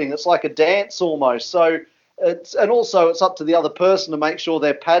rhythm thing. It's like a dance almost. So it's up to the other person to make sure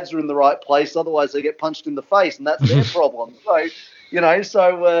their pads are in the right place. Otherwise, they get punched in the face, and that's their problem. So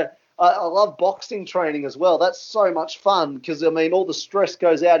I love boxing training as well. That's so much fun because, I mean, all the stress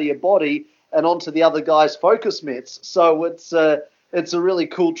goes out of your body and onto the other guy's focus mitts. So it's a really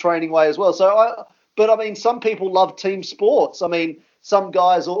cool training way as well. But I mean, some people love team sports. I mean, some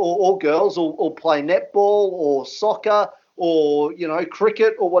guys or girls will play netball or soccer or,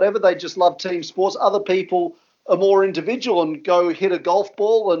 cricket or whatever. They just love team sports. Other people are more individual and go hit a golf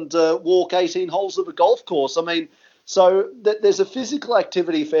ball and walk 18 holes of the golf course. I mean, so there's a physical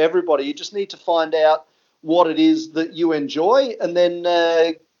activity for everybody. You just need to find out what it is that you enjoy and then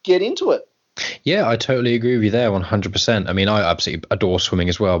get into it. Yeah, I totally agree with you there, 100%. I mean, I absolutely adore swimming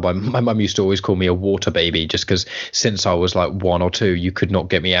as well. My mum used to always call me a water baby just because since I was like 1 or 2, you could not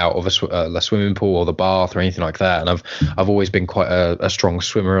get me out of a swimming pool or the bath or anything like that. And I've always been quite a strong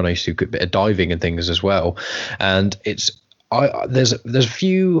swimmer, and I used to do a bit of diving and things as well. And there's a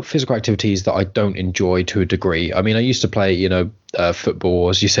few physical activities that I don't enjoy to a degree. I mean, I used to play, football,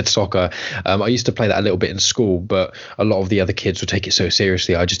 as you said, soccer. I used to play that a little bit in school, but a lot of the other kids would take it so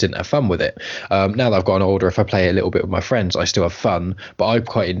seriously, I just didn't have fun with it. Now that I've gotten older, if I play a little bit with my friends, I still have fun, but I'm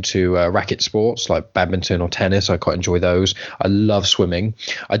quite into racket sports like badminton or tennis. I quite enjoy those. I love swimming.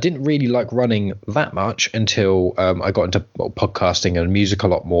 I didn't really like running that much until I got into podcasting and music a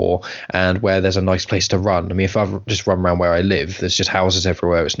lot more, and where there's a nice place to run. I mean, if I just run around where I live, there's just houses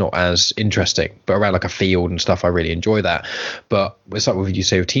everywhere. It's not as interesting, but around like a field and stuff, I really enjoy that. But it's like what you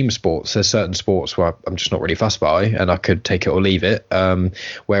say with team sports. There's certain sports where I'm just not really fussed by, and I could take it or leave it.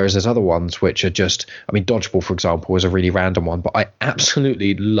 Whereas there's other ones which are just, I mean, dodgeball, for example, is a really random one, but I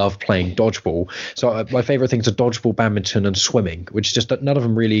absolutely love playing dodgeball. So my favorite things are dodgeball, badminton, and swimming, which just none of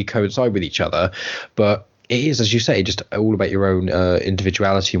them really coincide with each other. But it is, as you say, just all about your own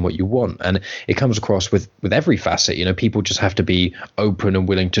individuality and what you want. And it comes across with every facet. People just have to be open and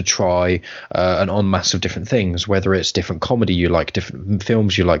willing to try an en masse of different things, whether it's different comedy you like, different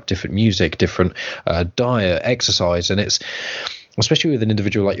films you like, different music, different diet, exercise. And it's, especially with an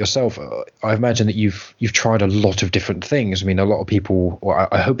individual like yourself, I imagine that you've tried a lot of different things. I mean, a lot of people,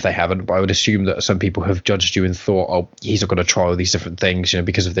 or I hope they haven't, but I would assume that some people have judged you and thought, oh, he's not going to try all these different things,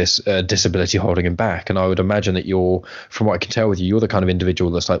 because of this disability holding him back. And I would imagine that from what I can tell with you, you're the kind of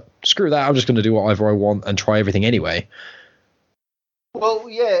individual that's like, screw that, I'm just going to do whatever I want and try everything anyway. Well,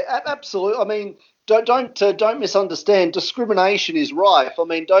 yeah, absolutely. I mean, don't misunderstand. Discrimination is rife. I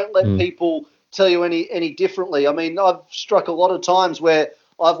mean, don't let people tell you any differently. I mean, I've struck a lot of times where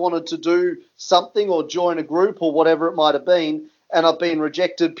I've wanted to do something or join a group or whatever it might have been, and I've been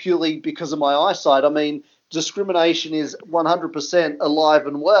rejected purely because of my eyesight. I mean, discrimination is 100% alive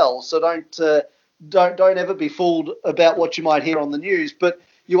and well. So don't ever be fooled about what you might hear on the news. But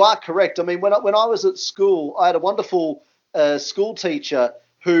you are correct. I mean, when I was at school, I had a wonderful school teacher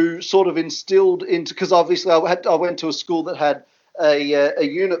who sort of instilled into, because obviously I went to a school that had a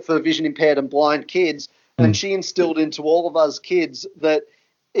unit for vision impaired and blind kids, and she instilled into all of us kids that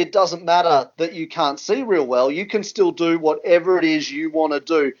it doesn't matter that you can't see real well. You can still do whatever it is you want to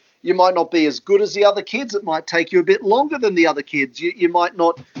do. You might not be as good as the other kids. It might take you a bit longer than the other kids. You might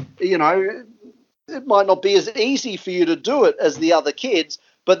not, it might not be as easy for you to do it as the other kids,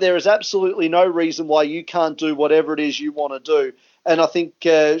 but there is absolutely no reason why you can't do whatever it is you want to do. And I think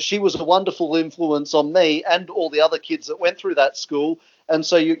she was a wonderful influence on me and all the other kids that went through that school. And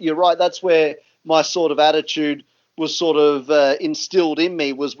so you're right, that's where my sort of attitude was sort of instilled in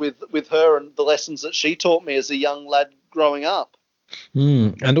me, was with her and the lessons that she taught me as a young lad growing up.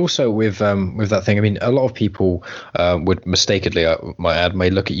 And also with that thing, I mean, a lot of people would mistakenly,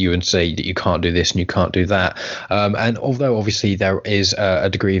 may look at you and say that you can't do this and you can't do that. And although obviously there is a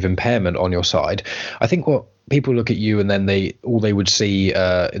degree of impairment on your side, I think what people look at you and then all they would see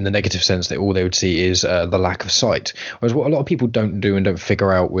in the negative sense, that all they would see is the lack of sight. Whereas what a lot of people don't do and don't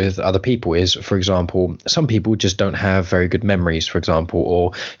figure out with other people is, for example, some people just don't have very good memories, for example,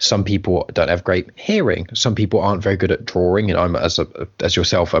 or some people don't have great hearing. Some people aren't very good at drawing, and I'm as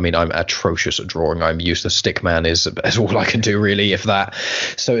yourself. I mean, I'm atrocious at drawing. I'm useless. Stick man is all I can do, really, if that.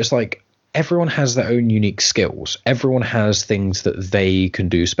 So it's like, everyone has their own unique skills. Everyone has things that they can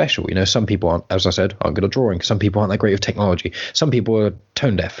do special. Some people aren't, as I said, aren't good at drawing. Some people aren't that great with technology. Some people are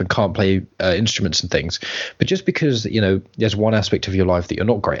tone deaf and can't play instruments and things. But just because, there's one aspect of your life that you're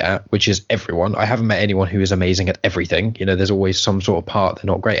not great at, which is everyone. I haven't met anyone who is amazing at everything. There's always some sort of part they're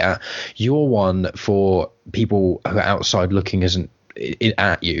not great at. You're one for people who are outside looking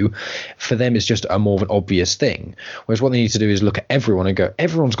at you. For them, it's just a more of an obvious thing. Whereas what they need to do is look at everyone and go,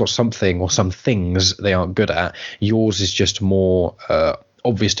 everyone's got something or some things they aren't good at. Yours is just more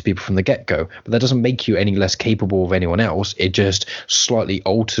obvious to people from the get-go, but that doesn't make you any less capable of anyone else. It just slightly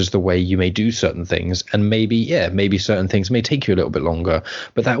alters the way you may do certain things, and maybe certain things may take you a little bit longer,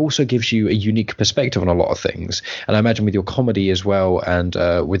 but that also gives you a unique perspective on a lot of things. And I imagine with your comedy as well, and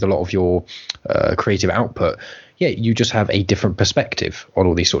with a lot of your creative output, you just have a different perspective on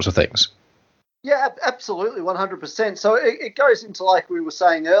all these sorts of things. Yeah, absolutely, 100%. So it goes into, like we were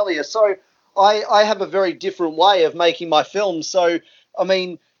saying earlier, so I have a very different way of making my films. So, I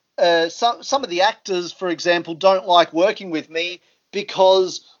mean, some of the actors, for example, don't like working with me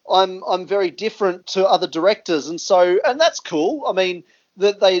because I'm very different to other directors, and that's cool. I mean,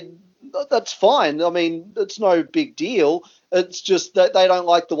 that's fine. I mean, it's no big deal. It's just that they don't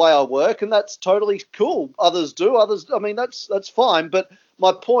like the way I work, and that's totally cool. Others do. I mean, that's fine. But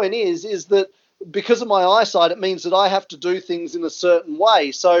my point is that because of my eyesight, it means that I have to do things in a certain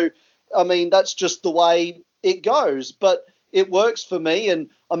way. So, I mean, that's just the way it goes. But it works for me. And,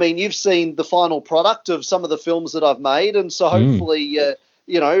 I mean, you've seen the final product of some of the films that I've made. And so hopefully,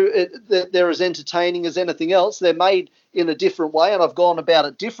 they're as entertaining as anything else. They're made in a different way, and I've gone about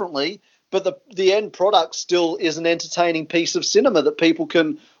it differently. But the end product still is an entertaining piece of cinema that people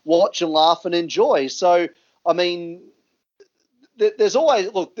can watch and laugh and enjoy. So, I mean, there's always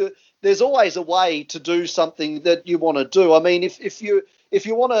a way to do something that you want to do. I mean, if you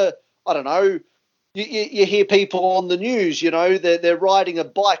want to, I don't know, you hear people on the news, they're riding a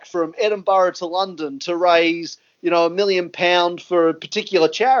bike from Edinburgh to London to raise, £1 million for a particular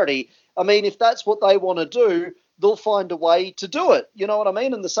charity. I mean, if that's what they want to do, they'll find a way to do it. You know what I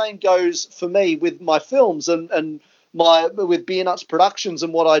mean? And the same goes for me with my films and with Beer Nuts Productions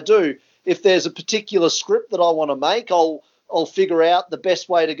and what I do. If there's a particular script that I want to make, I'll figure out the best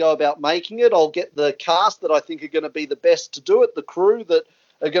way to go about making it. I'll get the cast that I think are going to be the best to do it, the crew that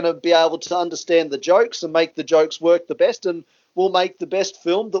are going to be able to understand the jokes and make the jokes work the best, and we'll make the best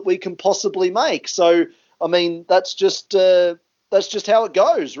film that we can possibly make. So, I mean, that's just how it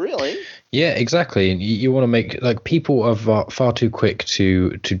goes, really. Yeah, exactly. And you want to make, like, people are far too quick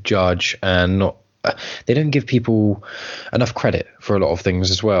to judge, and not. They don't give people enough credit for a lot of things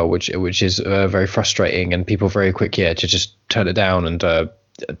as well, which is very frustrating, and people very quick to just turn it down. And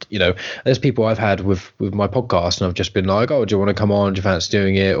there's people I've had with my podcast, and I've just been like, oh, do you want to come on? Do you fancy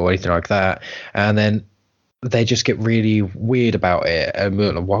doing it, or anything like that? And then they just get really weird about it, and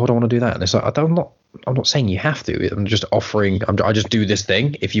like, why would I want to do that? And it's like, I'm not saying you have to. I'm just offering. I just do this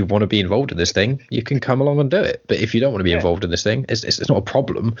thing. If you want to be involved in this thing, you can come along and do it. But if you don't want to be involved in this thing, it's not a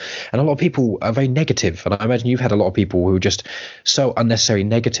problem. And a lot of people are very negative. And I imagine you've had a lot of people who are just so unnecessarily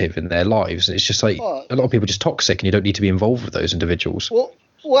negative in their lives. It's just like a lot of people are just toxic, and you don't need to be involved with those individuals. Well,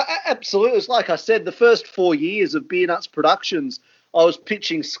 absolutely. It's like I said, the first 4 years of Beer Nuts Productions, I was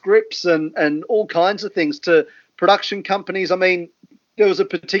pitching scripts and all kinds of things to production companies. I mean, there was a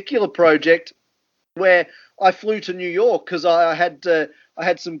particular project where I flew to New York because I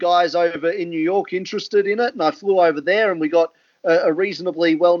had some guys over in New York interested in it, and I flew over there, and we got a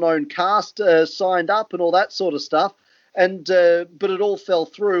reasonably well-known cast signed up and all that sort of stuff. And but it all fell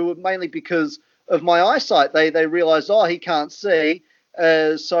through mainly because of my eyesight. They realised, he can't see,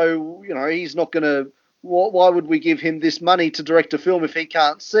 so he's not going to. Why would we give him this money to direct a film if he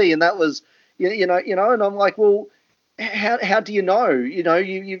can't see? And that was, and I'm like, well, how do you know?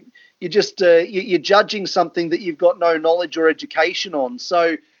 You're just you're judging something that you've got no knowledge or education on.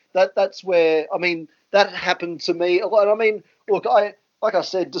 So that's where, I mean, that happened to me a lot. I mean, look, like I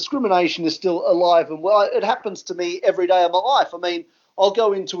said, discrimination is still alive and well. It happens to me every day of my life. I mean, I'll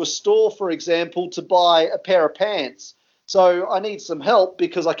go into a store, for example, to buy a pair of pants. So I need some help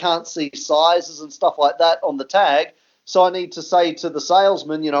because I can't see sizes and stuff like that on the tag. So I need to say to the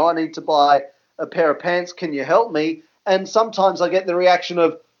salesman, I need to buy a pair of pants. Can you help me? And sometimes I get the reaction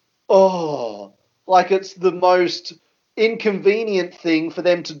of, like it's the most inconvenient thing for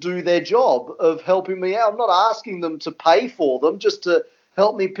them to do their job of helping me out. I'm not asking them to pay for them, just to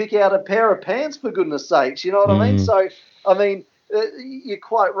help me pick out a pair of pants, for goodness sakes. You know what I mean? So, I mean, you're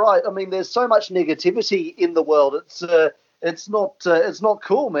quite right. I mean, there's so much negativity in the world. It's not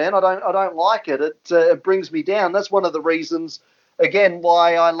cool, man. I don't like it. It brings me down. That's one of the reasons, again,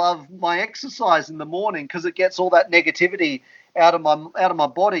 why I love my exercise in the morning, because it gets all that negativity out of my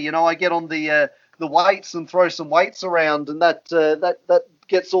body. I get on the weights and throw some weights around, and that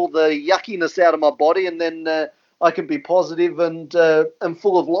gets all the yuckiness out of my body, and then I can be positive and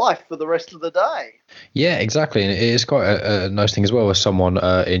full of life for the rest of the day. Yeah, exactly. And it is quite a nice thing as well as someone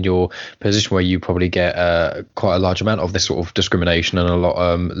in your position where you probably get quite a large amount of this sort of discrimination and a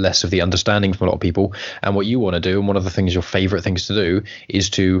lot less of the understanding from a lot of people. And what you want to do, and one of the things, your favorite things to do, is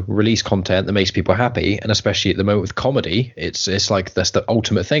to release content that makes people happy. And especially at the moment with comedy, it's like that's the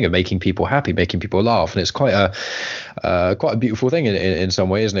ultimate thing of making people happy, making people laugh. And it's quite a beautiful thing in some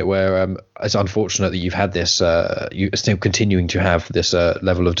way, isn't it? Where it's unfortunate that you've had this, you're still continuing to have this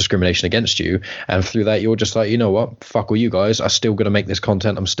level of discrimination against you. And through that, you're just like, you know what, fuck all you guys. I'm still going to make this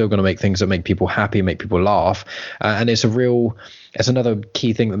content. I'm still going to make things that make people happy, make people laugh. And it's another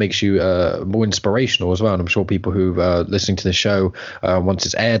key thing that makes you more inspirational as well. And I'm sure people who are listening to this show once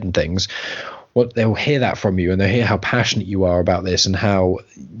it's aired and things, they'll hear that from you, and they'll hear how passionate you are about this, and how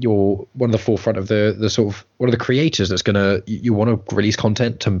you're one of the forefront of the sort of one of the creators that's you want to release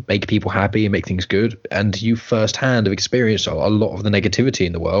content to make people happy and make things good. And you firsthand have experienced a lot of the negativity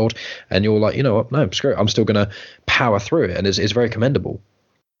in the world, and you're like, you know what, no, screw it, I'm still going to power through it, and it's very commendable.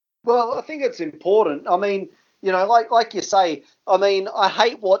 Well, I think it's important. I mean, you know, like you say, I mean, I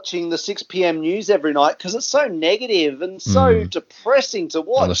hate watching the 6 p.m. news every night because it's so negative and so depressing to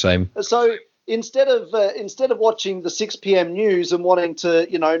watch. I'm the same. So instead of watching the 6 p.m. news and wanting to,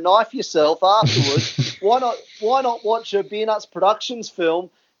 you know, knife yourself afterwards, why not watch a Beer Nuts Productions film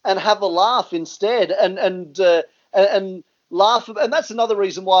and have a laugh instead, and laugh. And that's another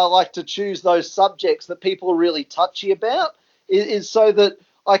reason why I like to choose those subjects that people are really touchy about, is so that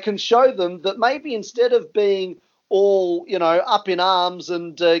I can show them that maybe instead of being all, you know, up in arms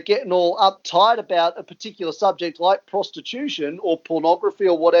and getting all uptight about a particular subject like prostitution or pornography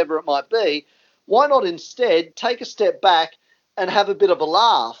or whatever it might be, why not instead take a step back and have a bit of a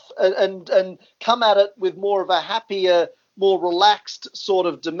laugh and come at it with more of a happier, more relaxed sort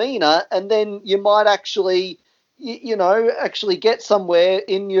of demeanor, and then you might actually, you know, actually get somewhere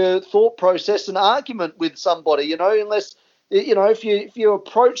in your thought process and argument with somebody, you know, unless, you know, if you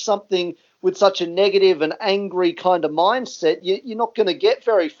approach something with such a negative and angry kind of mindset, you're not going to get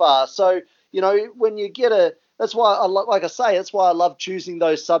very far. So, you know, when you get that's why that's why I love choosing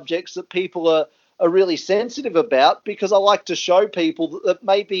those subjects that people are really sensitive about, because I like to show people that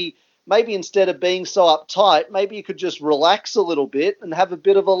maybe instead of being so uptight, maybe you could just relax a little bit and have a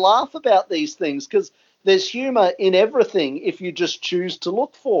bit of a laugh about these things, because there's humor in everything if you just choose to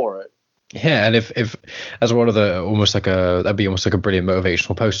look for it. Yeah, and if as one of the that'd be almost like a brilliant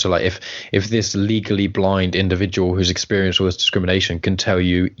motivational poster. Like if this legally blind individual who's experienced all this discrimination can tell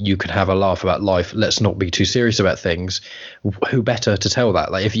you can have a laugh about life, let's not be too serious about things, who better to tell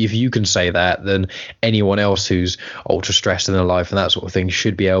that? Like if you can say that, then anyone else who's ultra stressed in their life and that sort of thing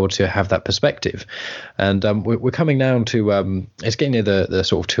should be able to have that perspective. And we're coming down to it's getting near the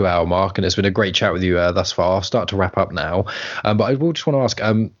sort of 2-hour mark, and it's been a great chat with you thus far. I'll start to wrap up now, but I will just want to ask,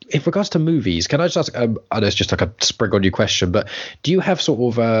 in regards to movies, can I just ask, I know it's just like a sprig on you question, but do you have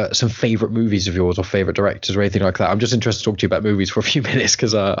sort of some favorite movies of yours or favorite directors or anything like that? I'm just interested to talk to you about movies for a few minutes,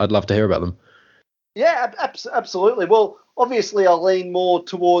 because I'd love to hear about them. Yeah, absolutely. Well, obviously I lean more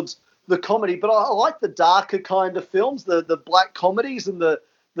towards the comedy, but I like the darker kind of films, the black comedies and the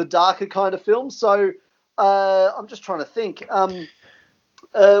darker kind of films. So I'm just trying to think.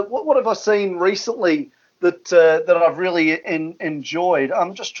 What have I seen recently that I've really enjoyed?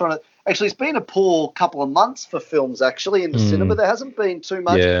 I'm just trying to. Actually, it's been a poor couple of months for films, actually, in the cinema. There hasn't been too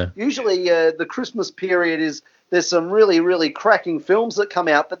much. Yeah. Usually the Christmas period there's some really, really cracking films that come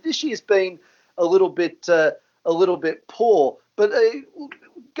out, but this year's been a little bit poor. But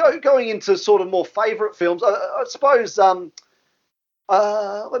going into sort of more favourite films, I suppose. Let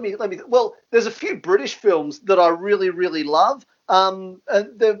me. Well, there's a few British films that I really, really love. And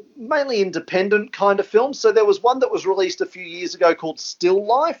they're mainly independent kind of films. So there was one that was released a few years ago called Still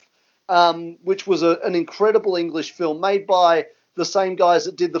Life, which was an incredible English film made by the same guys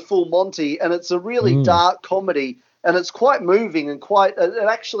that did The Full Monty, and it's a really dark comedy, and it's quite moving and quite.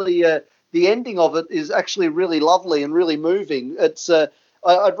 Actually, the ending of it is actually really lovely and really moving. It's.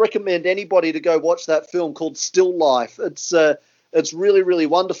 I'd recommend anybody to go watch that film called Still Life. It's really, really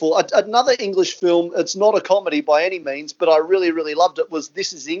wonderful. Another English film, it's not a comedy by any means, but I really, really loved it, was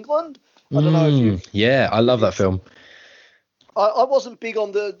This Is England. I don't know if you... Yeah, I love that film. I wasn't big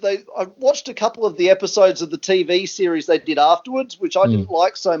on I watched a couple of the episodes of the TV series they did afterwards, which I didn't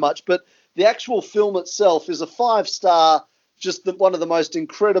like so much, but the actual film itself is a 5-star, just one of the most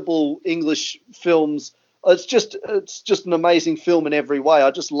incredible English films. It's just an amazing film in every way.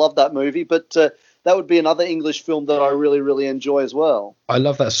 I just love that movie, but that would be another English film that I really, really enjoy as well. I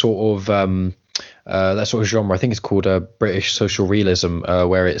love that sort of that sort of genre. I think it's called British social realism,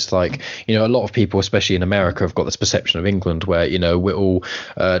 where it's like, a lot of people, especially in America, have got this perception of England where, we're all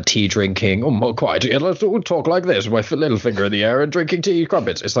tea drinking. Oh, my, quite. Let's all talk like this with my little finger in the air and drinking tea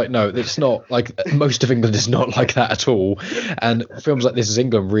crumpets. It's like, no, it's not. Like, most of England is not like that at all. And films like This Is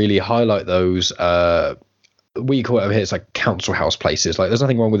England really highlight those. We call it over here, it's like council house places. Like, there's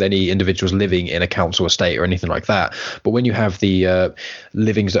nothing wrong with any individuals living in a council estate or anything like that. But when you have the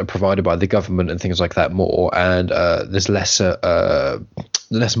livings that are provided by the government and things like that more, and there's less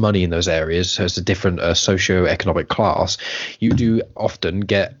money in those areas, so it's a different socio-economic class, you do often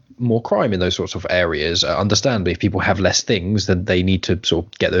get more crime in those sorts of areas. Understandably, if people have less things, then they need to sort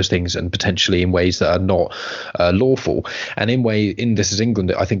of get those things, and potentially in ways that are not lawful. And in This Is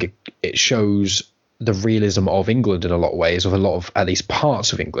England, I think it shows the realism of England in a lot of ways, of a lot of, at least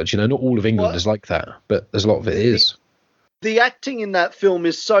parts of England. Not all of England is like that, but there's a lot of it is. The acting in that film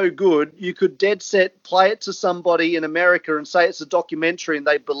is so good, you could dead set play it to somebody in America and say it's a documentary and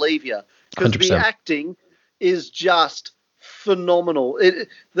they believe you. Because the acting is just phenomenal.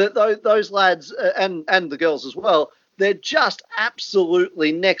 Those lads and the girls as well, they're just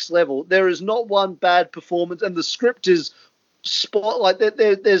absolutely next level. There is not one bad performance, and the script is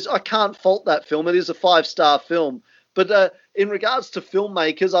there's I can't fault that film. It is a 5-star film. But in regards to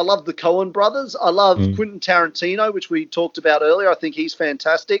filmmakers, I love the Coen brothers. I love Quentin Tarantino, which we talked about earlier. I think he's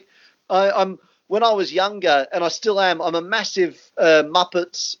fantastic. When I was younger, and I still am, I'm a massive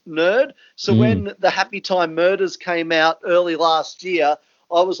Muppets nerd. So when the Happy Time Murders came out early last year,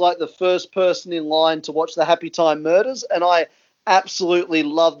 I was like the first person in line to watch the Happy Time Murders, and I absolutely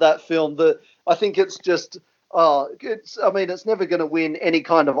love that film. I think it's just... it's never going to win any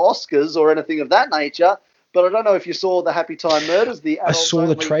kind of Oscars or anything of that nature, but I don't know if you saw the Happy Time Murders. I saw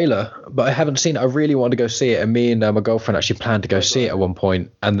the trailer, but I haven't seen it. I really wanted to go see it, and me and my girlfriend actually planned to go see it at one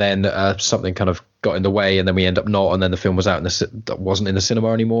point, and then something kind of got in the way, and then we end up not, and then the film was out that wasn't in the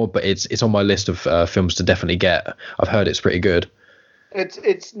cinema anymore. But it's on my list of films to definitely get. I've heard it's pretty good.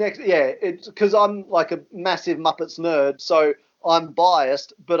 It's next, yeah. It's because I'm like a massive Muppets nerd, so I'm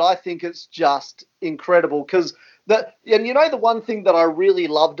biased, but I think it's just incredible because the one thing that I really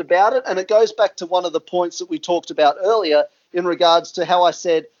loved about it, and it goes back to one of the points that we talked about earlier in regards to how I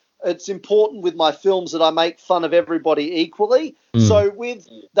said it's important with my films that I make fun of everybody equally. So with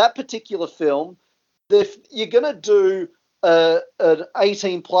that particular film, if you're going to do an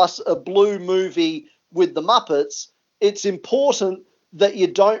 18 plus, a blue movie with the Muppets, it's important that you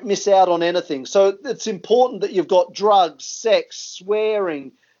don't miss out on anything. So it's important that you've got drugs, sex,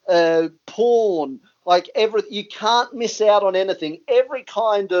 swearing, porn, like everything. You can't miss out on anything. Every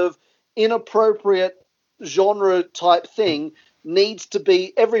kind of inappropriate genre type thing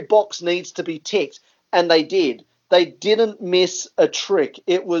every box needs to be ticked. And they did. They didn't miss a trick.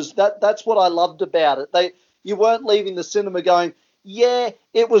 It was that's what I loved about it. You weren't leaving the cinema going, yeah,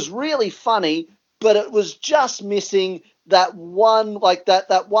 it was really funny, but it was just missing that one, like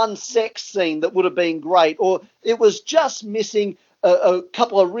that one sex scene that would have been great, or it was just missing a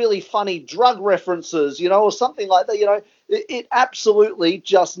couple of really funny drug references, or something like that. It absolutely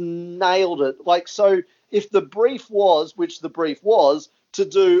just nailed it. Like, so if the brief was, which the brief was, to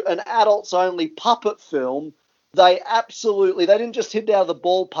do an adults only puppet film, they didn't just hit it out of the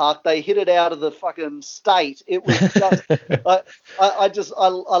ballpark, they hit it out of the fucking state. It was just, I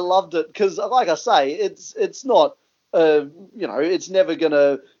loved it because, like I say, it's not, it's never going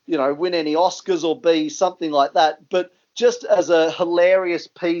to, win any Oscars or be something like that. But just as a hilarious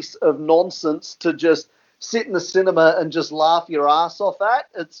piece of nonsense to just sit in the cinema and just laugh your ass off at,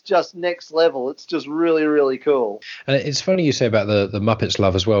 it's just next level. It's just really, really cool. And it's funny you say about the Muppets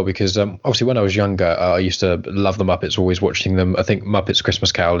love as well, because obviously when I was younger, I used to love the Muppets, always watching them. I think Muppets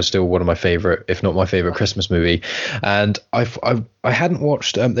Christmas Carol is still one of my favorite, if not my favorite Christmas movie. And I hadn't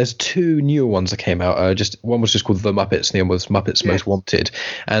watched, there's 2 newer ones that came out. One was just called The Muppets, and the other was Muppets Most Wanted.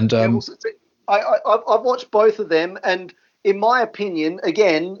 And I've watched both of them, and in my opinion,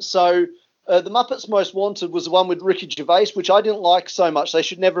 again, the Muppets Most Wanted was the one with Ricky Gervais, which I didn't like so much. They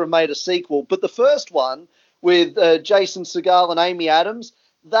should never have made a sequel. But the first one with Jason Segel and Amy Adams,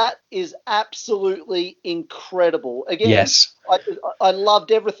 that is absolutely incredible. Again, yes. I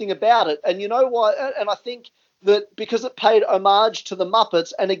loved everything about it. And you know what? And I think that because it paid homage to the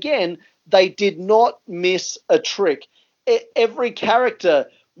Muppets, and again, they did not miss a trick. Every character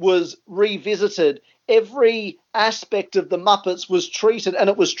was revisited. Every aspect of the Muppets was treated, and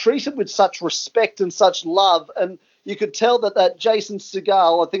it was treated with such respect and such love. And you could tell that Jason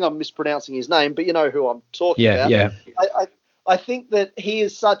Segel, I think I'm mispronouncing his name, but you know who I'm talking about. Yeah. I think that he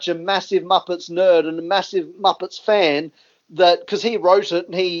is such a massive Muppets nerd and a massive Muppets fan that because he wrote it,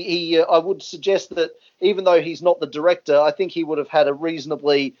 and he I would suggest that even though he's not the director, I think he would have had a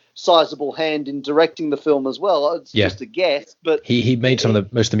reasonably sizable hand in directing the film as well. It's just a guess, but he made some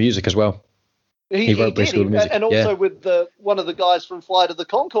of most of the music as well. He wrote basically all the music, and also with one of the guys from Flight of the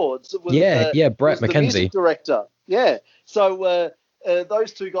Conchords. Brett McKenzie, the music director. Yeah, so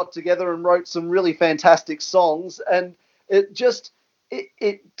those two got together and wrote some really fantastic songs, and it just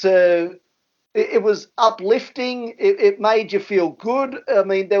it was uplifting. It made you feel good. I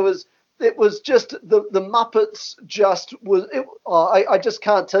mean, it was just the Muppets just was. I just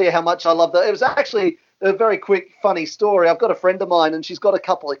can't tell you how much I love that. It was actually a very quick, funny story. I've got a friend of mine, and she's got a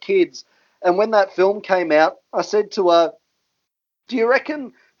couple of kids. And when that film came out, I said to her, "Do you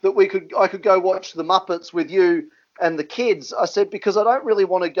reckon that I could go watch the Muppets with you and the kids?" I said, because I don't really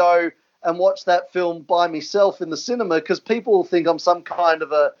want to go and watch that film by myself in the cinema, because people will think I'm some kind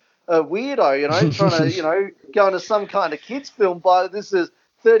of a weirdo, trying to, going to some kind of kids film. This is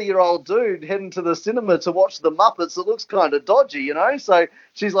 30-year-old dude heading to the cinema to watch the Muppets. It looks kind of dodgy, So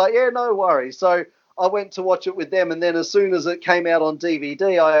she's like, yeah, no worries. So I went to watch it with them, and then as soon as it came out on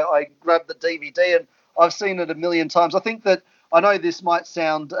DVD, I grabbed the DVD, and I've seen it a million times. I think that, I know this might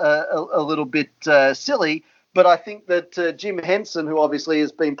sound a little bit silly, but I think that Jim Henson, who obviously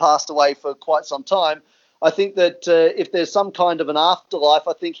has been passed away for quite some time, I think that if there's some kind of an afterlife,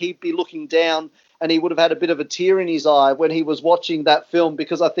 I think he'd be looking down and he would have had a bit of a tear in his eye when he was watching that film,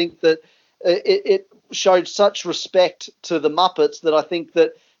 because I think that it showed such respect to the Muppets that I think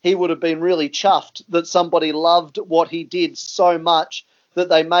that he would have been really chuffed that somebody loved what he did so much that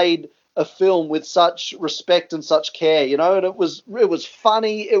they made a film with such respect and such care, and it was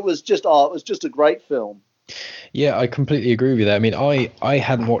funny. It was just a great film. Yeah, I completely agree with you there. I mean, I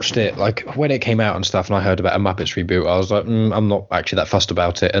hadn't watched it, like, when it came out and stuff, and I heard about a Muppets reboot, I was like, I'm not actually that fussed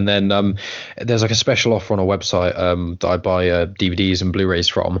about it. And then there's like a special offer on a website that I buy DVDs and Blu-rays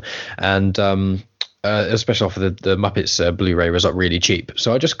from, and a special offer, the Muppets Blu-ray was like really cheap,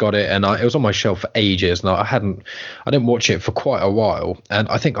 so I just got it, and it was on my shelf for ages, and I didn't watch it for quite a while, and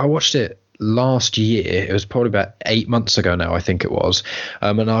I think I watched it last year. It was probably about 8 months ago now, I think it was,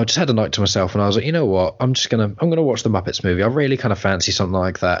 and I just had a night to myself, and I was like, you know what, I'm gonna watch the Muppets movie. I really kind of fancy something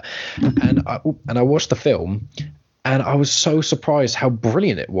like that, and I watched the film. And I was so surprised how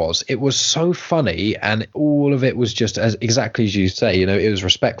brilliant it was. It was so funny, and all of it was just exactly as you say. It was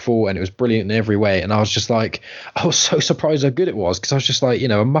respectful and it was brilliant in every way. And I was just like, I was so surprised how good it was, because I was just like, a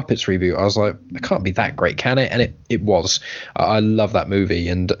Muppets reboot. I was like, it can't be that great, can it? And it was. I love that movie,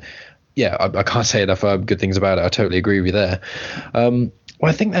 and yeah, I can't say enough good things about it. I totally agree with you there. Well,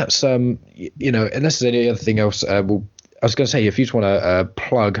 I think that's unless there's any other thing else, I was going to say, if you just want to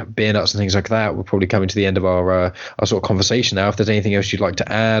plug Beer Nuts and things like that, we're probably coming to the end of our sort of conversation now. If there's anything else you'd like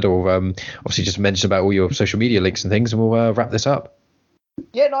to add, or obviously just mention about all your social media links and things, and we'll wrap this up.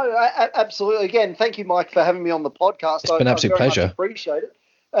 Yeah, no, absolutely. Again, thank you, Mike, for having me on the podcast. It's been an absolute pleasure. I appreciate it.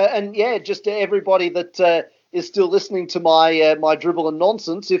 And yeah, just to everybody that is still listening to my dribble and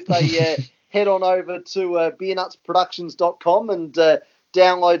nonsense, if they head on over to beernutsproductions.com and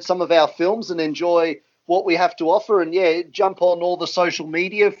download some of our films and enjoy what we have to offer, and yeah, jump on all the social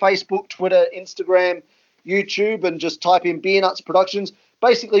media, Facebook, Twitter, Instagram, YouTube, and just type in Beer Nuts Productions.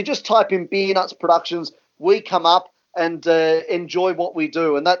 Basically, just type in Beer Nuts Productions. We come up and enjoy what we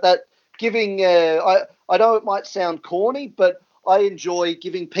do, and that giving. I know it might sound corny, but I enjoy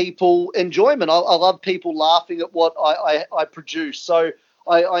giving people enjoyment. I love people laughing at what I produce. So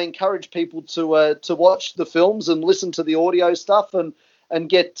I encourage people to watch the films and listen to the audio stuff and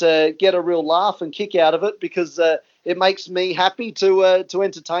get a real laugh and kick out of it, because it makes me happy to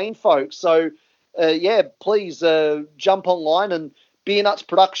entertain folks. So, yeah, please jump online and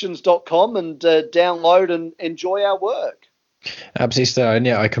beernutsproductions.com and download and enjoy our work. Absolutely, so, and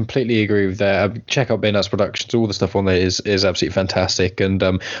yeah, I completely agree with that. Check out Beer Nuts Productions. All the stuff on there is absolutely fantastic, and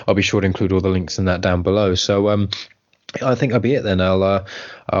I'll be sure to include all the links in that down below. So I think that'll be it then.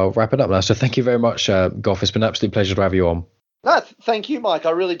 I'll wrap it up now. So thank you very much, Goff. It's been an absolute pleasure to have you on. No, thank you, Mike.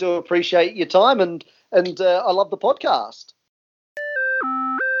 I really do appreciate your time, and I love the podcast.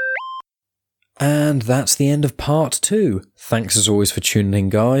 And that's the end of part 2. Thanks as always for tuning in,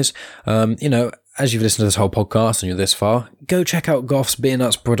 guys. As you've listened to this whole podcast and you're this far, go check out Goff's Beer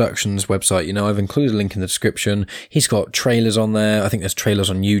Nuts Productions website. I've included a link in the description. He's got trailers on there. I think there's trailers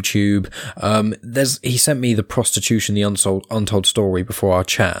on YouTube. He sent me The Prostitution, the Untold Story before our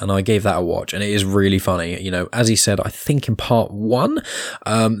chat, and I gave that a watch, and it is really funny. As he said, I think in part 1,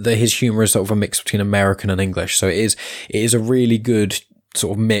 that his humor is sort of a mix between American and English. So it is a really good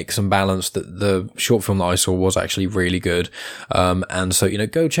sort of mix and balance that the short film that I saw was actually really good. And so,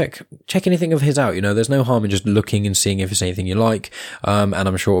 go check anything of his out. There's no harm in just looking and seeing if it's anything you like. And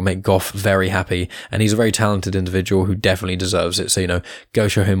I'm sure it'll make Goff very happy. And he's a very talented individual who definitely deserves it. So, go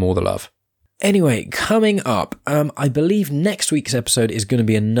show him all the love. Anyway, coming up, I believe next week's episode is going to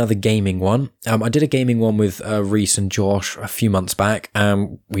be another gaming one. I did a gaming one with Reese and Josh a few months back,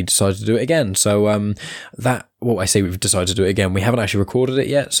 and we decided to do it again. So we've decided to do it again. We haven't actually recorded it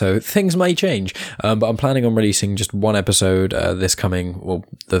yet, so things may change. But I'm planning on releasing just one episode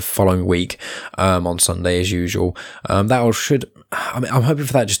the following week on Sunday as usual. I'm hoping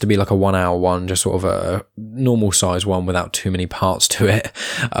for that just to be like a 1 hour one, just sort of a normal size one without too many parts to it.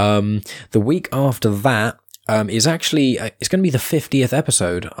 The week after that is actually it's going to be the 50th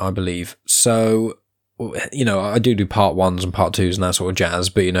episode, I believe. So I do part ones and part twos and that sort of jazz,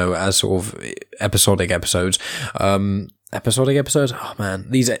 but as sort of episodic episodes, oh man,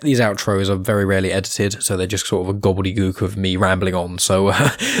 these outros are very rarely edited, so they're just sort of a gobbledygook of me rambling on. So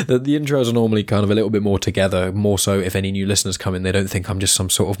the intros are normally kind of a little bit more together, more so if any new listeners come in, they don't think I'm just some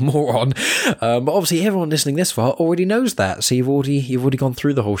sort of moron. But obviously everyone listening this far already knows that, so you've already gone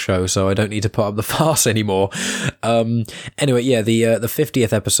through the whole show, so I don't need to put up the farce anymore. Anyway, yeah, the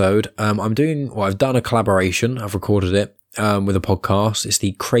 50th episode, I've done a collaboration, I've recorded it with a podcast. It's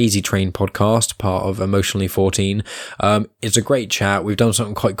the Crazy Train podcast, part of Emotionally 14. It's a great chat. We've done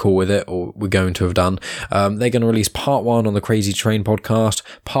something quite cool with it, or we're going to have done. They're going to release part 1 on the Crazy Train podcast.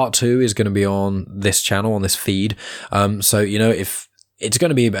 Part 2 is going to be on this channel, on this feed. So, if it's going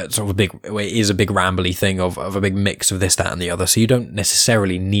to be about sort of it is a big rambly thing of a big mix of this, that, and the other. So you don't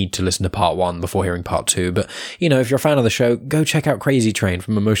necessarily need to listen to part 1 before hearing part 2. But, if you're a fan of the show, go check out Crazy Train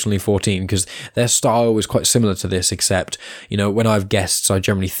from Emotionally 14, because their style is quite similar to this, except, when I have guests, I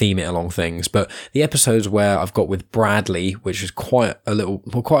generally theme it along things. But the episodes where I've got with Bradley, which is quite a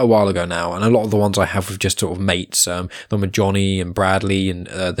while ago now, and a lot of the ones I have with just sort of mates, the one with Johnny and Bradley, and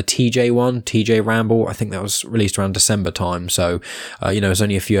the TJ Ramble, I think that was released around December time. So, it's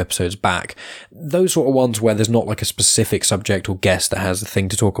only a few episodes back. Those sort of ones where there's not like a specific subject or guest that has a thing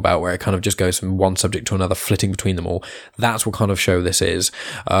to talk about, where it kind of just goes from one subject to another, flitting between them all. That's what kind of show this is.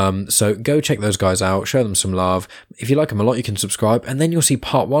 So go check those guys out, show them some love. If you like them a lot, you can subscribe, and then you'll see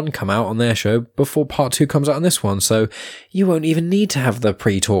part 1 come out on their show before part 2 comes out on this one. So you won't even need to have the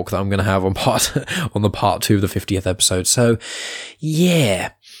pre-talk that I'm going to have on the part 2 of the 50th episode. So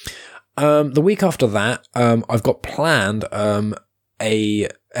yeah. The week after that, I've got planned, a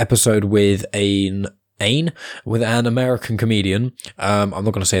episode with an American comedian. I'm not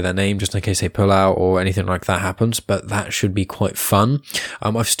going to say their name just in case they pull out or anything like that happens, but that should be quite fun.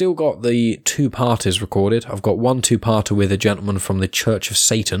 I've still got the 2-parters recorded. I've got one 2-parter with a gentleman from the Church of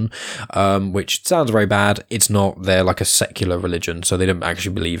Satan, which sounds very bad. It's not. They're like a secular religion, so they don't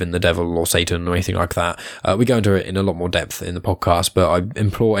actually believe in the devil or Satan or anything like that. We go into it in a lot more depth in the podcast, but I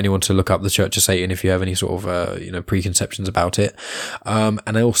implore anyone to look up the Church of Satan if you have any sort of preconceptions about it.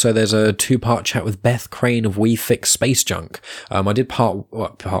 And also there's a 2-part chat with Beth Crane of We Fix Space Junk. I did part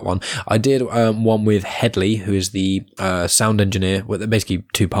 1. I did one with Headley, who is the sound engineer. Well, they're basically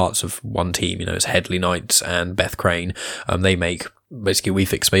 2 parts of one team. It's Headley Knights and Beth Crane. They make basically We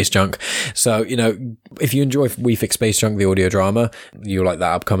Fix Space Junk. So, if you enjoy We Fix Space Junk, the audio drama, you'll like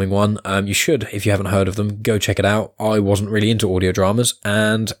that upcoming one. You should, if you haven't heard of them, go check it out. I wasn't really into audio dramas,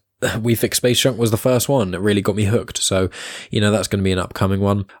 and We Fix Space Junk was the first one. It really got me hooked. So, that's going to be an upcoming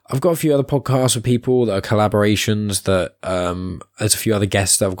one. I've got a few other podcasts with people that are collaborations that, there's a few other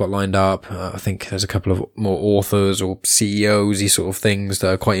guests that I've got lined up. I think there's a couple of more authors or CEOs, these sort of things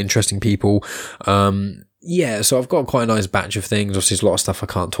that are quite interesting people. Yeah, so I've got quite a nice batch of things. Obviously, there's a lot of stuff I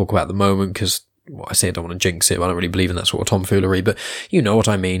can't talk about at the moment because, I say I don't want to jinx it, but I don't really believe in that sort of tomfoolery, but you know what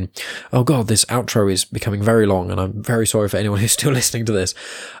I mean. Oh god, this outro is becoming very long, and I'm very sorry for anyone who's still listening to this.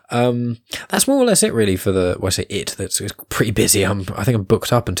 That's more or less it really for that's pretty busy. I think I'm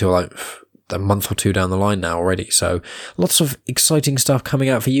booked up until like a month or 2 down the line now already, so lots of exciting stuff coming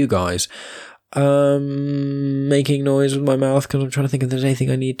out for you guys. Making noise with my mouth because I'm trying to think if there's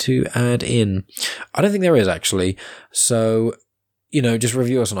anything I need to add in. I don't think there is actually, so just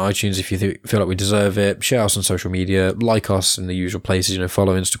review us on iTunes if you feel like we deserve it. Share us on social media. Like us in the usual places.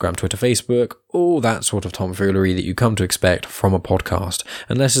 Follow Instagram, Twitter, Facebook. All that sort of tomfoolery that you come to expect from a podcast.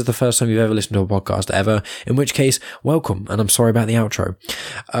 Unless it's the first time you've ever listened to a podcast ever. In which case, welcome. And I'm sorry about the outro.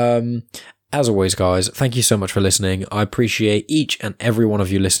 As always, guys, thank you so much for listening. I appreciate each and every one of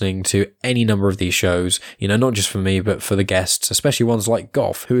you listening to any number of these shows, not just for me, but for the guests, especially ones like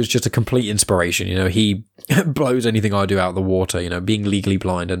Goff, who is just a complete inspiration. He blows anything I do out of the water. Being legally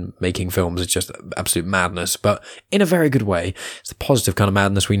blind and making films is just absolute madness, but in a very good way. It's the positive kind of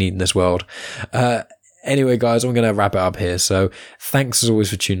madness we need in this world. Anyway, guys, I'm going to wrap it up here. So thanks as always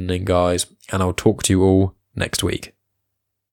for tuning in, guys, and I'll talk to you all next week.